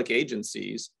creating public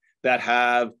agencies that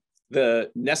have the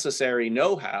necessary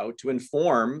know-how to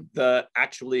inform the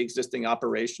actually existing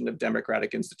operation of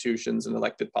democratic institutions and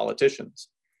elected politicians.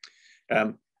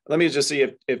 Let me just see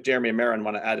if Jeremy and Mehran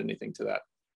want to add anything to that.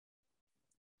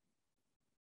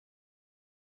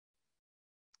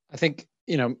 I think,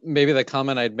 maybe the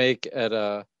comment I'd make at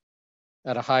a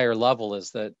higher level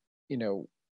is that,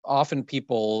 often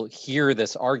people hear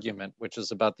this argument, which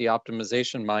is about the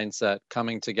optimization mindset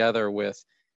coming together with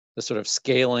the sort of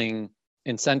scaling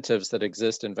incentives that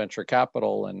exist in venture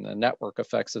capital and the network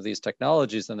effects of these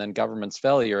technologies, and then government's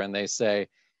failure. And they say,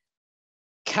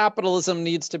 capitalism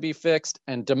needs to be fixed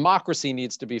and democracy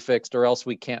needs to be fixed, or else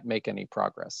we can't make any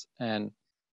progress. And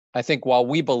I think while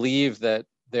we believe that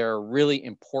there are really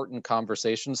important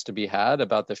conversations to be had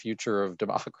about the future of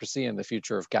democracy and the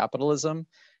future of capitalism,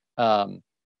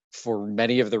 for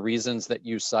many of the reasons that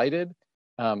you cited,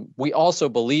 we also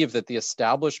believe that the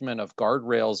establishment of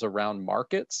guardrails around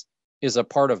markets is a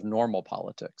part of normal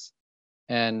politics.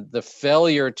 And the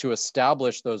failure to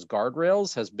establish those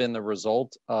guardrails has been the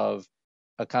result of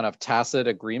a kind of tacit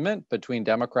agreement between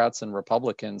Democrats and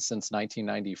Republicans since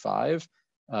 1995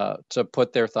 to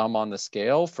put their thumb on the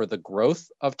scale for the growth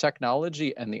of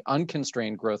technology and the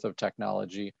unconstrained growth of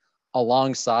technology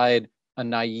alongside a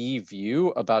naive view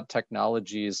about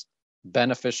technology's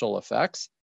beneficial effects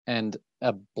and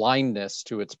a blindness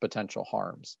to its potential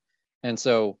harms. And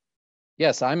so,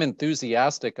 yes, I'm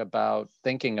enthusiastic about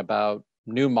thinking about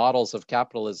new models of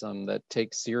capitalism that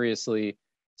take seriously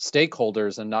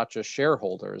stakeholders and not just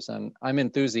shareholders. And I'm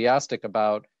enthusiastic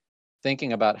about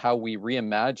thinking about how we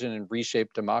reimagine and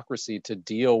reshape democracy to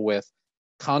deal with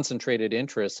concentrated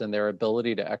interests and their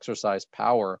ability to exercise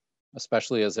power,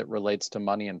 especially as it relates to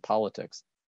money and politics.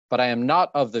 But I am not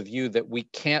of the view that we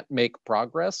can't make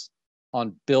progress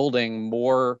on building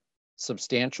more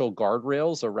substantial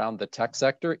guardrails around the tech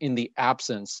sector in the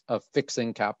absence of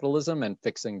fixing capitalism and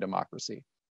fixing democracy.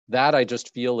 That I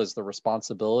just feel is the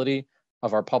responsibility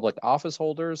of our public office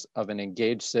holders, of an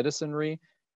engaged citizenry,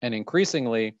 and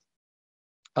increasingly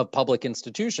of public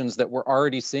institutions that we're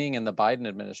already seeing in the Biden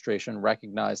administration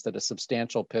recognize that a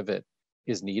substantial pivot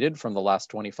is needed from the last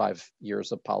 25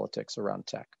 years of politics around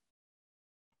tech.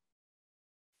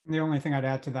 The only thing I'd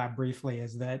add to that briefly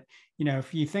is that,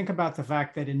 if you think about the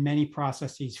fact that in many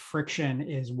processes, friction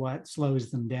is what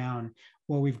slows them down,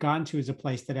 what we've gotten to is a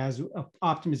place that as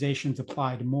optimizations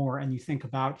applied more, and you think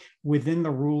about within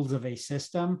the rules of a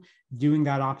system, doing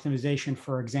that optimization,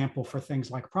 for example, for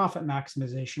things like profit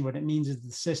maximization, what it means is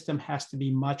the system has to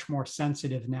be much more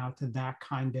sensitive now to that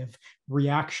kind of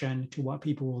reaction to what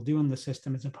people will do in the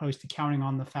system, as opposed to counting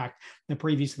on the fact that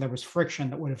previously there was friction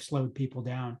that would have slowed people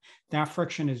down. That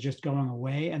friction is just going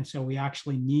away. And so we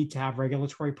actually need to have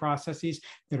regulatory processes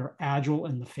that are agile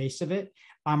in the face of it.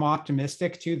 I'm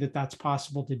optimistic too that that's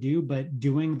possible to do, but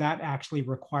doing that actually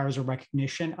requires a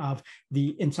recognition of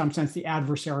in some sense, the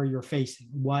adversary you're facing.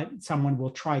 What someone will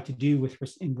try to do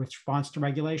in response to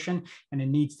regulation, and it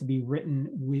needs to be written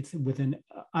with an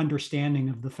understanding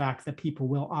of the fact that people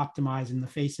will optimize in the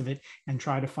face of it and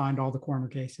try to find all the corner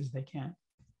cases they can.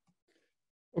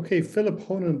 Okay, Philip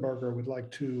Honenberger would like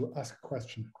to ask a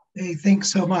question. Hey, thanks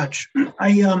so much.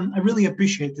 I really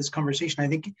appreciate this conversation. I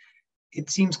think it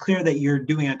seems clear that you're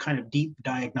doing a kind of deep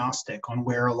diagnostic on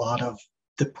where a lot of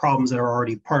the problems that are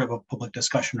already part of a public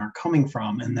discussion are coming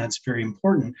from, and that's very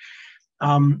important.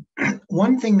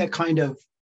 One thing that kind of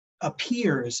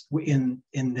appears in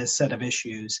this set of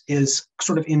issues is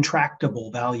sort of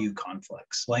intractable value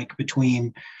conflicts, like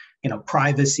between,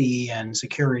 privacy and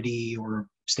security or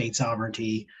state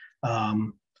sovereignty.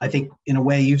 I think in a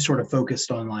way you've sort of focused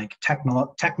on like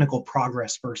technical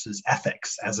progress versus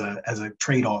ethics as a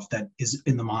trade-off that is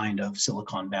in the mind of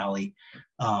Silicon Valley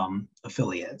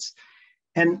affiliates.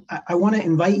 And I want to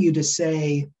invite you to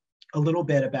say a little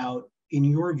bit about, in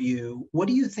your view, what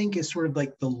do you think is sort of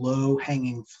like the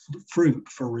low-hanging fruit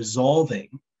for resolving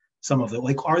some of it?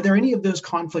 Like, are there any of those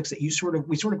conflicts that we sort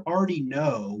of already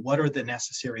know what are the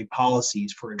necessary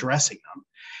policies for addressing them?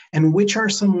 And which are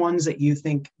some ones that you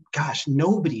think, gosh,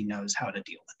 nobody knows how to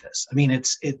deal with this? I mean,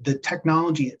 the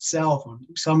technology itself,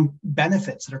 some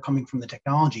benefits that are coming from the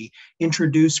technology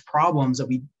introduce problems that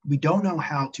we don't know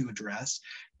how to address,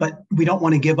 but we don't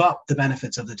want to give up the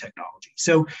benefits of the technology.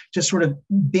 So just sort of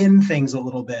bin things a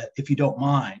little bit, if you don't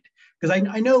mind. Because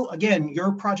I know, again,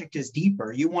 your project is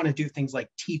deeper. You want to do things like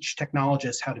teach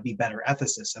technologists how to be better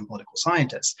ethicists and political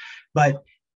scientists. But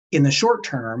in the short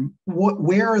term,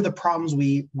 where are the problems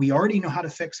we already know how to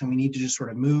fix and we need to just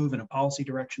sort of move in a policy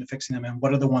direction of fixing them? And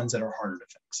what are the ones that are harder to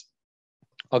fix?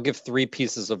 I'll give 3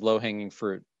 pieces of low-hanging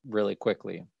fruit really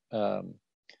quickly.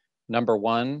 Number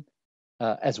one,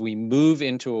 as we move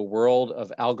into a world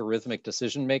of algorithmic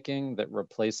decision-making that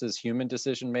replaces human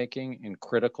decision-making in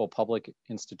critical public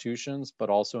institutions, but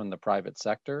also in the private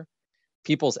sector,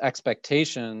 people's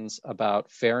expectations about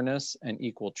fairness and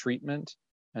equal treatment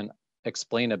and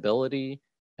explainability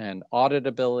and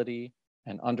auditability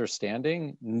and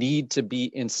understanding need to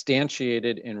be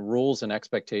instantiated in rules and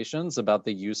expectations about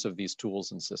the use of these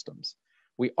tools and systems.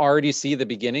 We already see the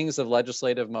beginnings of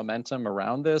legislative momentum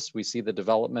around this. We see the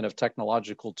development of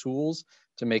technological tools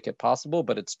to make it possible,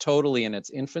 but it's totally in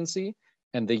its infancy.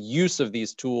 And the use of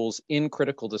these tools in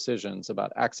critical decisions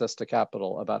about access to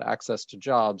capital, about access to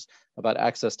jobs, about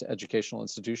access to educational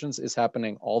institutions is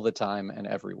happening all the time and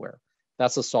everywhere.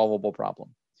 That's a solvable problem.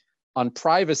 On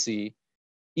privacy,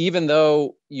 even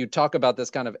though you talk about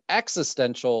this kind of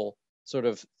existential sort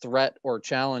of threat or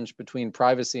challenge between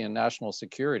privacy and national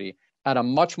security, at a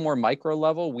much more micro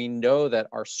level, we know that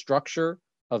our structure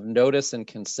of notice and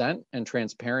consent and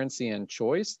transparency and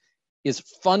choice is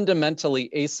fundamentally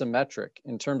asymmetric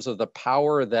in terms of the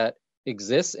power that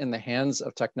exists in the hands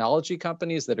of technology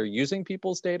companies that are using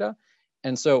people's data.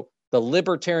 And so the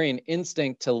libertarian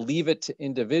instinct to leave it to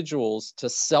individuals to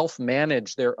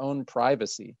self-manage their own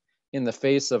privacy in the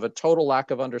face of a total lack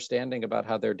of understanding about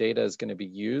how their data is going to be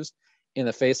used, in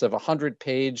the face of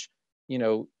 100-page,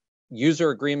 user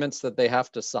agreements that they have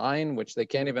to sign, which they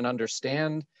can't even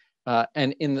understand,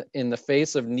 and in the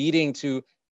face of needing to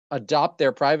adopt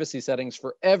their privacy settings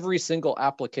for every single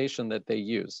application that they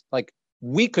use. Like,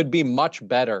 we could be much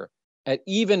better at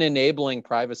even enabling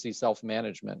privacy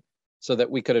self-management so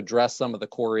that we could address some of the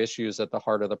core issues at the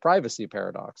heart of the privacy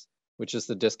paradox, which is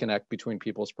the disconnect between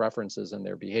people's preferences and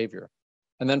their behavior.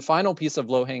 And then final piece of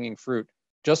low-hanging fruit,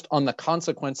 just on the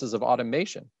consequences of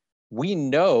automation. We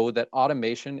know that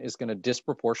automation is going to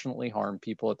disproportionately harm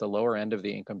people at the lower end of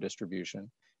the income distribution,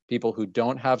 people who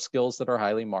don't have skills that are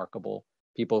highly marketable,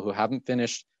 people who haven't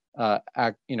finished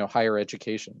higher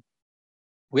education.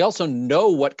 We also know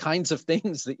what kinds of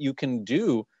things that you can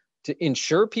do to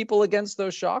insure people against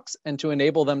those shocks and to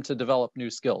enable them to develop new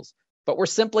skills. But we're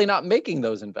simply not making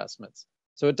those investments.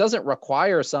 So it doesn't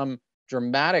require some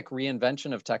dramatic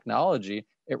reinvention of technology.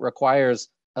 It requires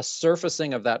a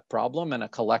surfacing of that problem and a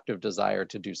collective desire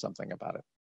to do something about it.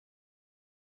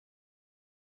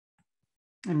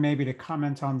 And maybe to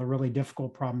comment on the really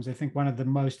difficult problems, I think one of the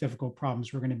most difficult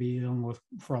problems we're going to be dealing with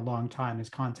for a long time is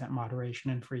content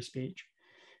moderation and free speech.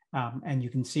 And you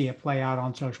can see it play out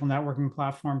on social networking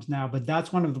platforms now, but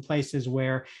that's one of the places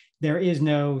where there is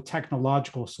no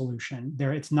technological solution.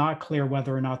 It's not clear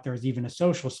whether or not there's even a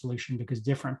social solution, because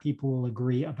different people will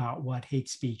agree about what hate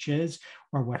speech is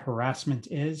or what harassment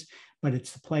is. But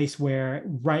it's the place where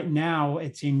right now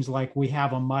it seems like we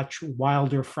have a much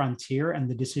wilder frontier, and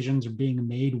the decisions are being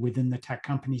made within the tech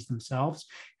companies themselves.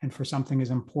 And for something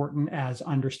as important as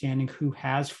understanding who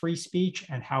has free speech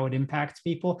and how it impacts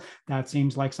people, that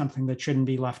seems like something that shouldn't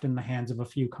be left in the hands of a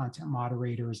few content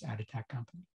moderators at a tech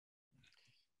company.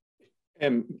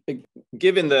 And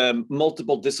given the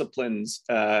multiple disciplines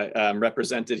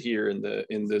represented here in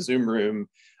the Zoom room,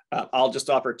 I'll just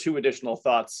offer two additional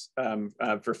thoughts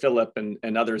for Philip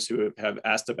and others who have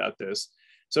asked about this.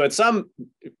 So at some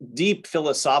deep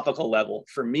philosophical level,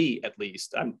 for me at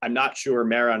least, I'm not sure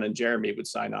Mehran and Jeremy would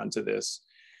sign on to this.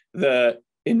 The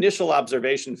initial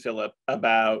observation, Philip,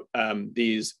 about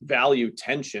these value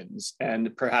tensions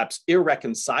and perhaps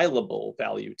irreconcilable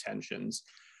value tensions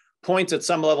points at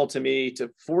some level to me to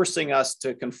forcing us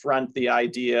to confront the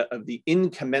idea of the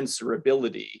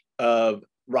incommensurability of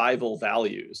rival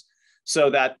values, so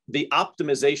that the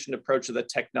optimization approach of the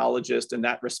technologist in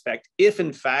that respect, if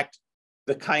in fact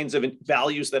the kinds of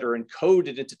values that are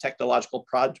encoded into technological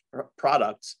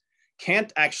products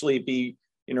can't actually be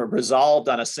resolved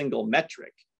on a single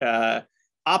metric,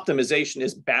 optimization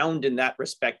is bound in that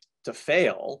respect to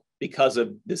fail because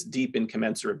of this deep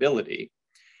incommensurability.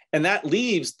 And that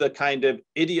leaves the kind of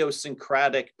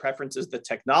idiosyncratic preferences of the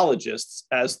technologists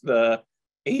as the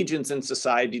agents in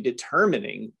society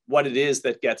determining what it is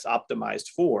that gets optimized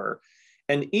for.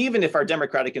 And even if our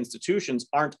democratic institutions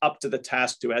aren't up to the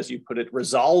task to, as you put it,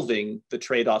 resolving the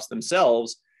trade-offs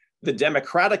themselves, the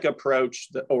democratic approach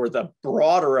or the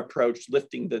broader approach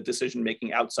lifting the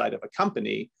decision-making outside of a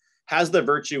company has the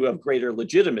virtue of greater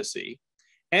legitimacy.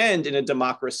 And in a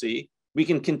democracy, we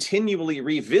can continually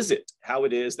revisit how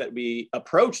it is that we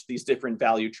approach these different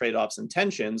value trade-offs and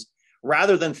tensions,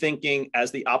 rather than thinking,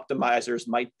 as the optimizers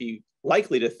might be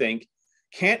likely to think,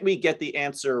 can't we get the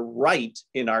answer right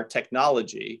in our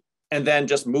technology and then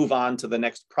just move on to the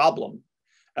next problem?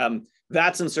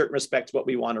 That's in certain respects what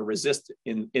we want to resist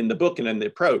in the book and in the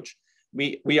approach.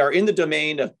 We are in the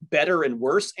domain of better and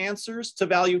worse answers to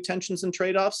value tensions and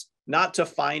trade-offs, not to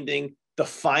finding the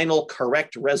final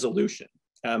correct resolution.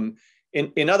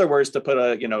 In other words, to put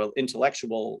a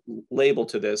intellectual label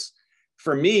to this,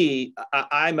 for me,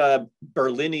 I'm a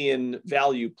Berlinian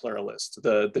value pluralist.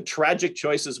 The tragic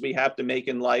choices we have to make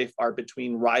in life are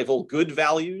between rival good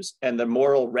values and the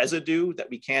moral residue that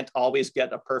we can't always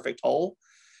get a perfect whole.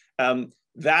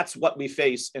 That's what we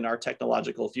face in our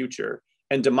technological future.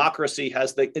 And democracy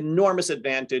has the enormous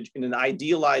advantage in an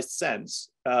idealized sense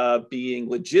of being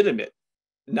legitimate,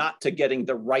 not to getting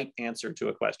the right answer to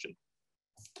a question.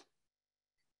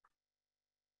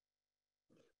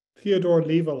 Theodore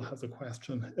Level has a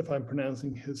question, if I'm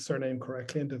pronouncing his surname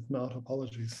correctly, and if not,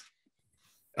 apologies.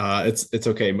 It's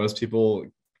okay. Most people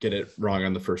get it wrong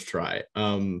on the first try.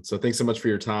 So thanks so much for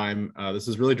your time. This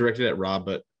is really directed at Rob,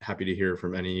 but happy to hear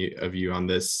from any of you on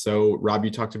this. So Rob,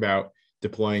 you talked about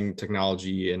deploying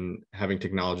technology and having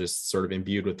technologists sort of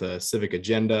imbued with a civic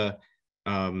agenda.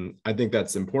 I think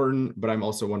that's important, but I'm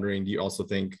also wondering, do you also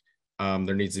think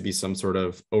there needs to be some sort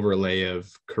of overlay of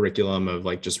curriculum of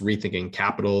like just rethinking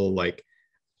capital? Like,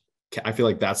 I feel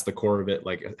like that's the core of it.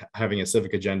 Like having a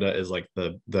civic agenda is like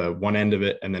the one end of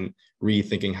it, and then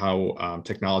rethinking how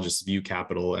technologists view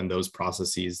capital and those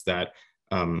processes that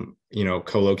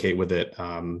co-locate with it.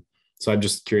 So I'm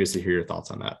just curious to hear your thoughts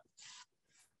on that.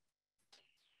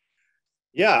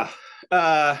 Yeah.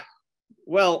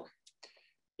 Well,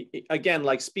 again,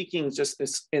 like speaking just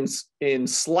in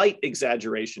slight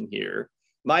exaggeration here,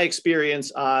 my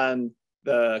experience on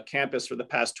the campus for the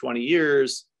past 20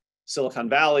 years, Silicon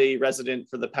Valley resident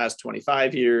for the past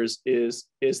 25 years, is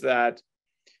that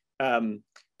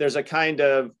there's a kind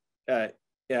of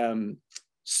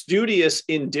studious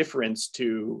indifference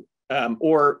to,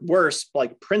 or worse,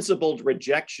 like principled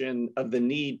rejection of the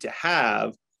need to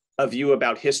have a view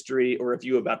about history or a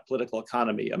view about political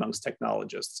economy amongst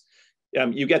technologists.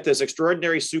 You get this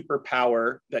extraordinary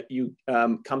superpower that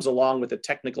comes along with the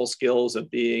technical skills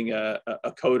of being a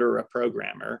coder, a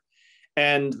programmer,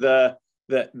 and the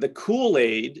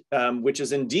Kool-Aid, which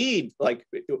is indeed like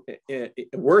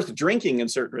worth drinking in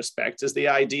certain respects, is the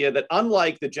idea that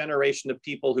unlike the generation of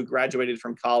people who graduated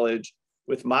from college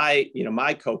with my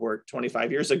cohort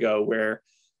 25 years ago, where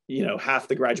half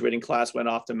the graduating class went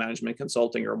off to management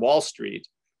consulting or Wall Street.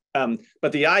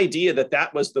 But the idea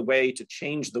that was the way to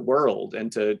change the world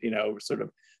and to, sort of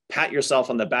pat yourself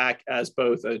on the back as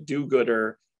both a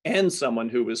do-gooder and someone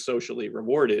who was socially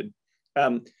rewarded.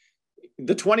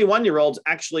 The 21-year-olds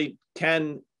actually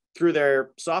can through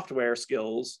their software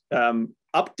skills,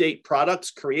 update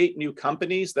products, create new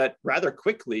companies that rather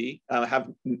quickly have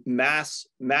mass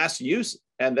use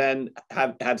and then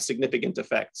have significant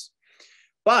effects.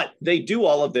 But they do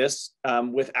all of this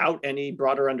without any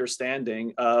broader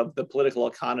understanding of the political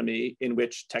economy in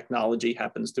which technology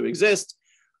happens to exist,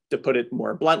 to put it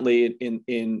more bluntly,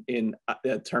 in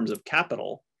terms of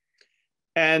capital.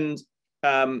 And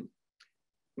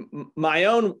my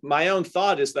own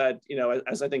thought is that,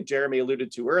 as I think Jeremy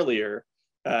alluded to earlier,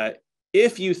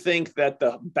 if you think that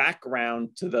the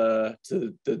background to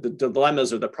the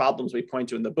dilemmas or the problems we point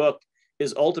to in the book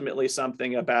is ultimately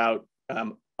something about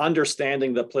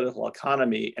understanding the political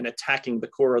economy and attacking the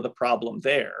core of the problem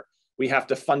there, we have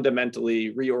to fundamentally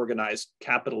reorganize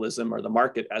capitalism or the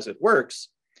market as it works.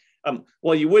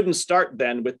 Well, you wouldn't start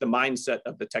then with the mindset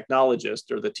of the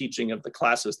technologist or the teaching of the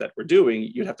classes that we're doing.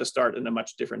 You'd have to start in a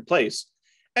much different place.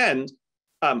 And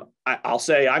I'll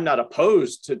say I'm not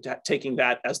opposed to taking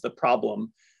that as the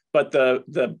problem, but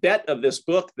the bet of this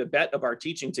book, the bet of our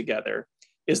teaching together,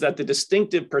 is that the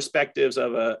distinctive perspectives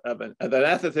of an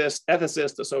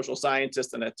ethicist, a social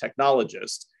scientist, and a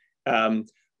technologist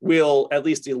will at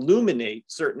least illuminate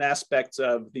certain aspects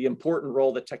of the important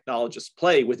role that technologists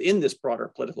play within this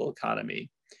broader political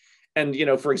economy. And,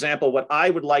 for example, what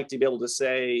I would like to be able to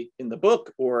say in the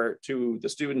book or to the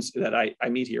students that I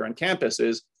meet here on campus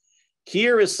is,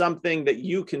 here is something that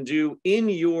you can do in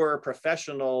your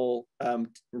professional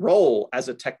role as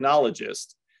a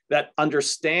technologist that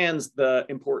understands the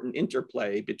important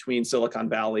interplay between Silicon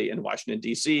Valley and Washington,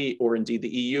 D.C., or indeed the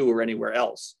EU or anywhere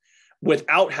else,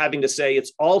 without having to say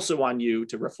it's also on you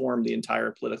to reform the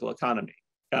entire political economy.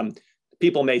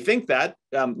 People may think that.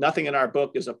 Nothing in our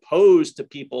book is opposed to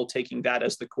people taking that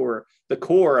as the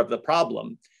core of the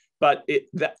problem, but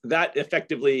that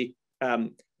effectively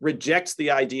rejects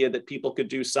the idea that people could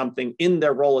do something in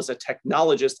their role as a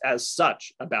technologist as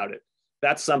such about it.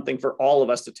 That's something for all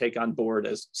of us to take on board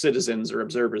as citizens or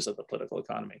observers of the political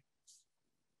economy.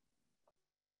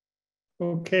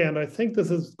 Okay, and I think this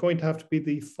is going to have to be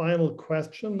the final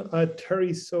question.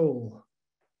 Terry Soule.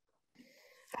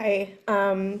 Hi,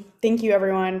 thank you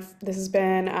everyone. This has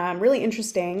been really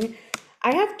interesting.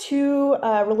 I have two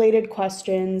related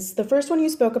questions. The first one you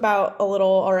spoke about a little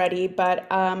already, but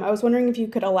I was wondering if you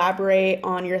could elaborate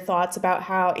on your thoughts about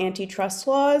how antitrust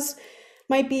laws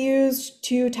might be used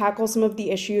to tackle some of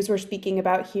the issues we're speaking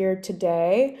about here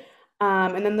today.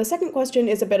 And then the second question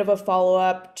is a bit of a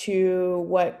follow-up to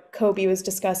what Kobe was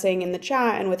discussing in the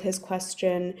chat and with his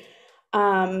question.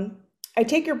 I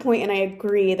take your point and I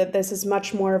agree that this is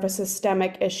much more of a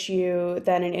systemic issue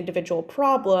than an individual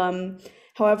problem.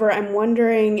 However, I'm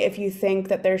wondering if you think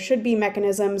that there should be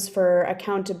mechanisms for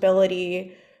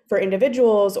accountability for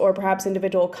individuals or perhaps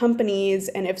individual companies,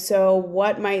 and if so,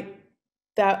 what might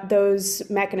those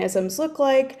mechanisms look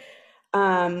like,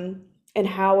 and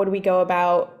how would we go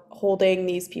about holding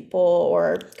these people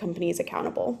or companies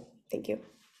accountable? Thank you.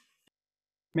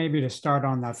 Maybe to start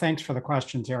on that, thanks for the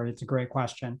question, Terry. It's a great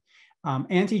question.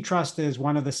 Antitrust is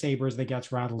one of the sabers that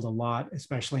gets rattled a lot,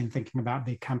 especially in thinking about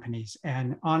big companies.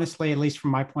 And honestly, at least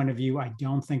from my point of view, I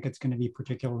don't think it's going to be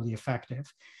particularly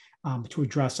effective to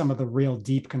address some of the real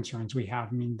deep concerns we have.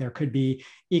 I mean, there could be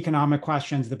economic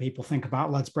questions that people think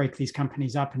about. Let's break these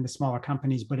companies up into smaller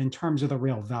companies. But in terms of the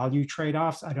real value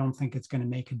trade-offs, I don't think it's going to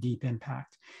make a deep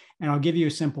impact. And I'll give you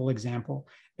a simple example.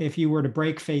 If you were to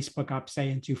break Facebook up,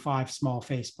 say, into 5 small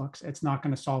Facebooks, it's not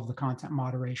going to solve the content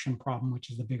moderation problem,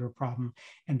 which is the bigger problem.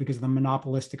 And because of the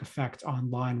monopolistic effect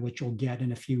online, which you'll get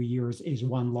in a few years, is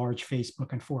 1 large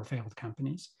Facebook and 4 failed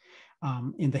companies.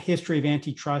 In the history of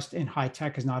antitrust in high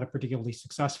tech is not a particularly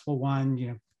successful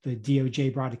one. The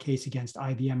DOJ brought a case against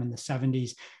IBM in the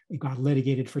 70s. It got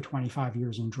litigated for 25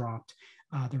 years and dropped.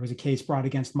 There was a case brought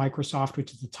against Microsoft,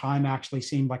 which at the time actually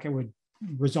seemed like it would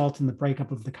result in the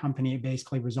breakup of the company. It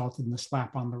basically resulted in the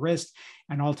slap on the wrist.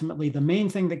 And ultimately, the main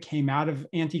thing that came out of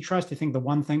antitrust, I think the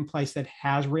one place that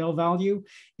has real value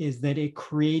is that it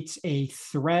creates a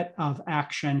threat of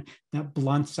action that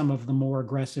blunts some of the more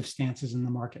aggressive stances in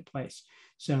the marketplace.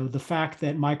 So the fact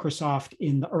that Microsoft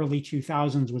in the early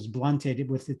 2000s was blunted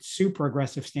with its super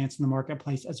aggressive stance in the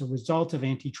marketplace as a result of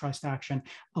antitrust action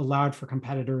allowed for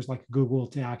competitors like Google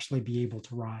to actually be able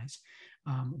to rise.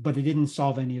 But it didn't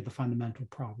solve any of the fundamental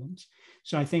problems.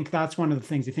 So I think that's one of the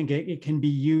things. I think it can be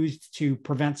used to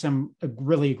prevent some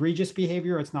really egregious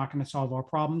behavior. It's not going to solve all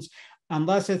problems.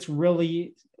 unless it's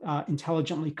really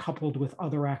intelligently coupled with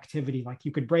other activity. Like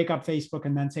you could break up Facebook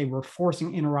and then say we're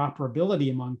forcing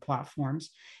interoperability among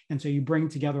platforms. And so you bring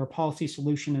together a policy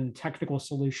solution and a technical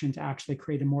solution to actually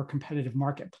create a more competitive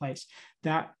marketplace.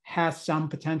 That has some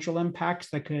potential impacts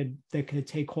that could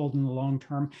take hold in the long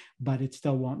term, but it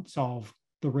still won't solve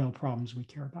the real problems we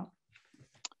care about.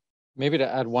 Maybe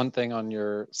to add one thing on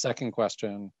your second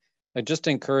question, I just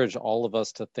encourage all of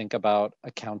us to think about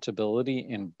accountability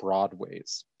in broad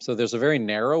ways. So there's a very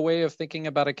narrow way of thinking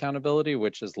about accountability,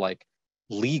 which is like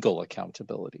legal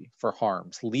accountability for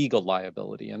harms, legal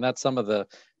liability. And that's some of the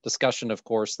discussion, of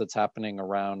course, that's happening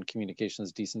around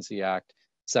Communications Decency Act,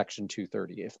 Section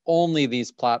 230. If only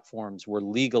these platforms were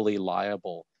legally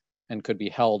liable and could be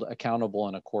held accountable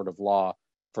in a court of law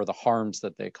for the harms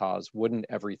that they cause, wouldn't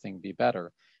everything be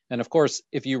better? And of course,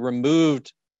 if you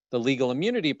removed the legal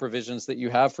immunity provisions that you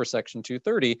have for Section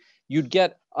 230, you'd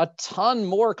get a ton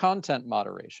more content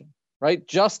moderation, right?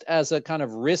 Just as a kind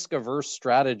of risk-averse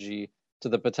strategy to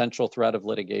the potential threat of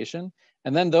litigation.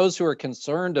 And then those who are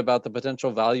concerned about the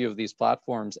potential value of these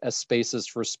platforms as spaces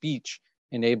for speech,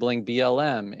 enabling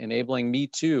BLM, enabling Me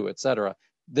Too, et cetera.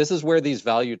 This is where these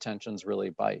value tensions really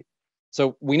bite.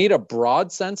 So we need a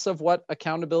broad sense of what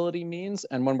accountability means.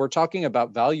 And when we're talking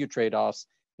about value trade-offs,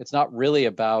 it's not really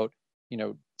about,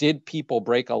 did people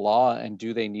break a law and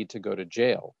do they need to go to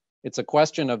jail? It's a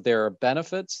question of there are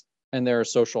benefits and there are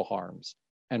social harms.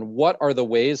 And what are the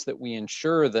ways that we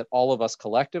ensure that all of us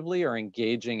collectively are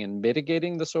engaging in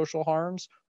mitigating the social harms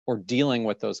or dealing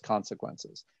with those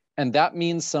consequences? And that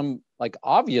means some like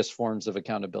obvious forms of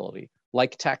accountability,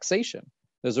 like taxation.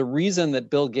 There's a reason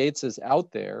that Bill Gates is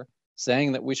out there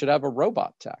saying that we should have a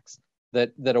robot tax,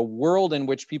 that a world in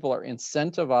which people are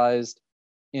incentivized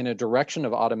in a direction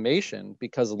of automation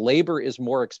because labor is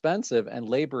more expensive and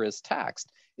labor is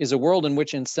taxed is a world in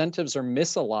which incentives are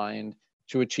misaligned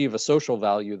to achieve a social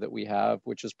value that we have,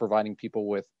 which is providing people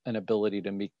with an ability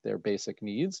to meet their basic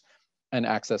needs and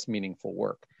access meaningful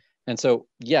work. And so,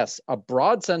 yes, a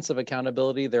broad sense of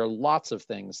accountability, there are lots of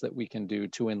things that we can do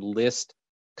to enlist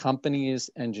companies,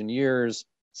 engineers,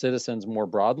 citizens more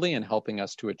broadly in helping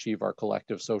us to achieve our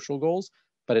collective social goals,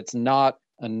 but it's not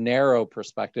a narrow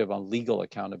perspective on legal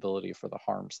accountability for the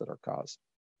harms that are caused.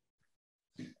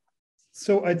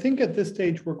 So I think at this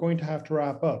stage, we're going to have to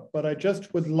wrap up, but I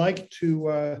just would like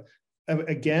to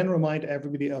again remind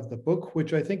everybody of the book,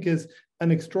 which I think is an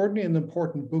extraordinary and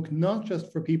important book, not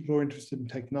just for people who are interested in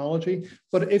technology,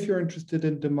 but if you're interested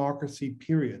in democracy,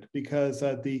 period, because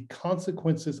the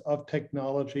consequences of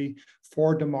technology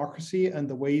for democracy and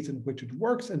the ways in which it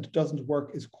works and doesn't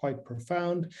work is quite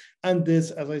profound. And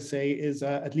this, as I say, is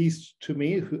at least to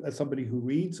me, as somebody who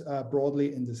reads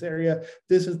broadly in this area,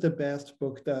 this is the best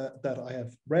book that I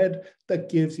have read that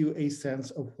gives you a sense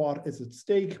of what is at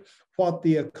stake, what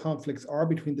the conflicts are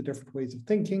between the different ways of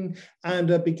thinking,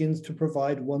 and begins to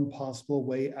provide one possible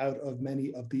way out of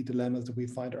many of the dilemmas that we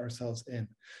find ourselves in.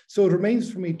 So it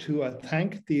remains for me to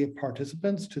thank the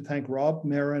participants, to thank Rob,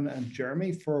 Mehran, and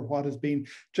Jeremy for what has been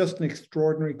just an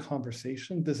extraordinary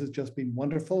conversation. This has just been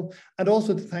wonderful. And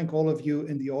also to thank all of you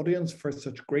in the audience for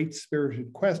such great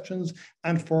spirited questions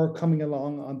and for coming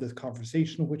along on this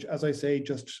conversation, which, as I say,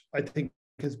 just I think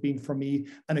has been for me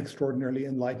an extraordinarily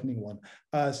enlightening one.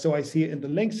 So I see it in the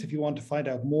links if you want to find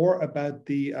out more about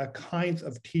the kinds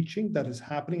of teaching that is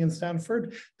happening in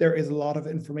Stanford. There is a lot of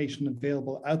information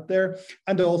available out there.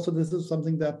 And also this is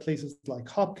something that places like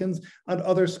Hopkins and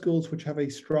other schools which have a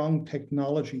strong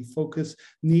technology focus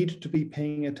need to be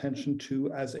paying attention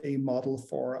to as a model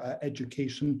for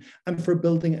education and for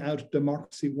building out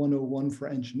Democracy 101 for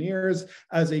engineers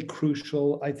as a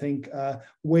crucial, I think,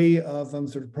 way of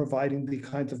sort of providing the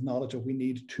kinds of knowledge that we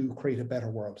need to create a better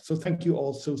world. So thank you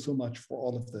all so much for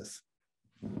all of this.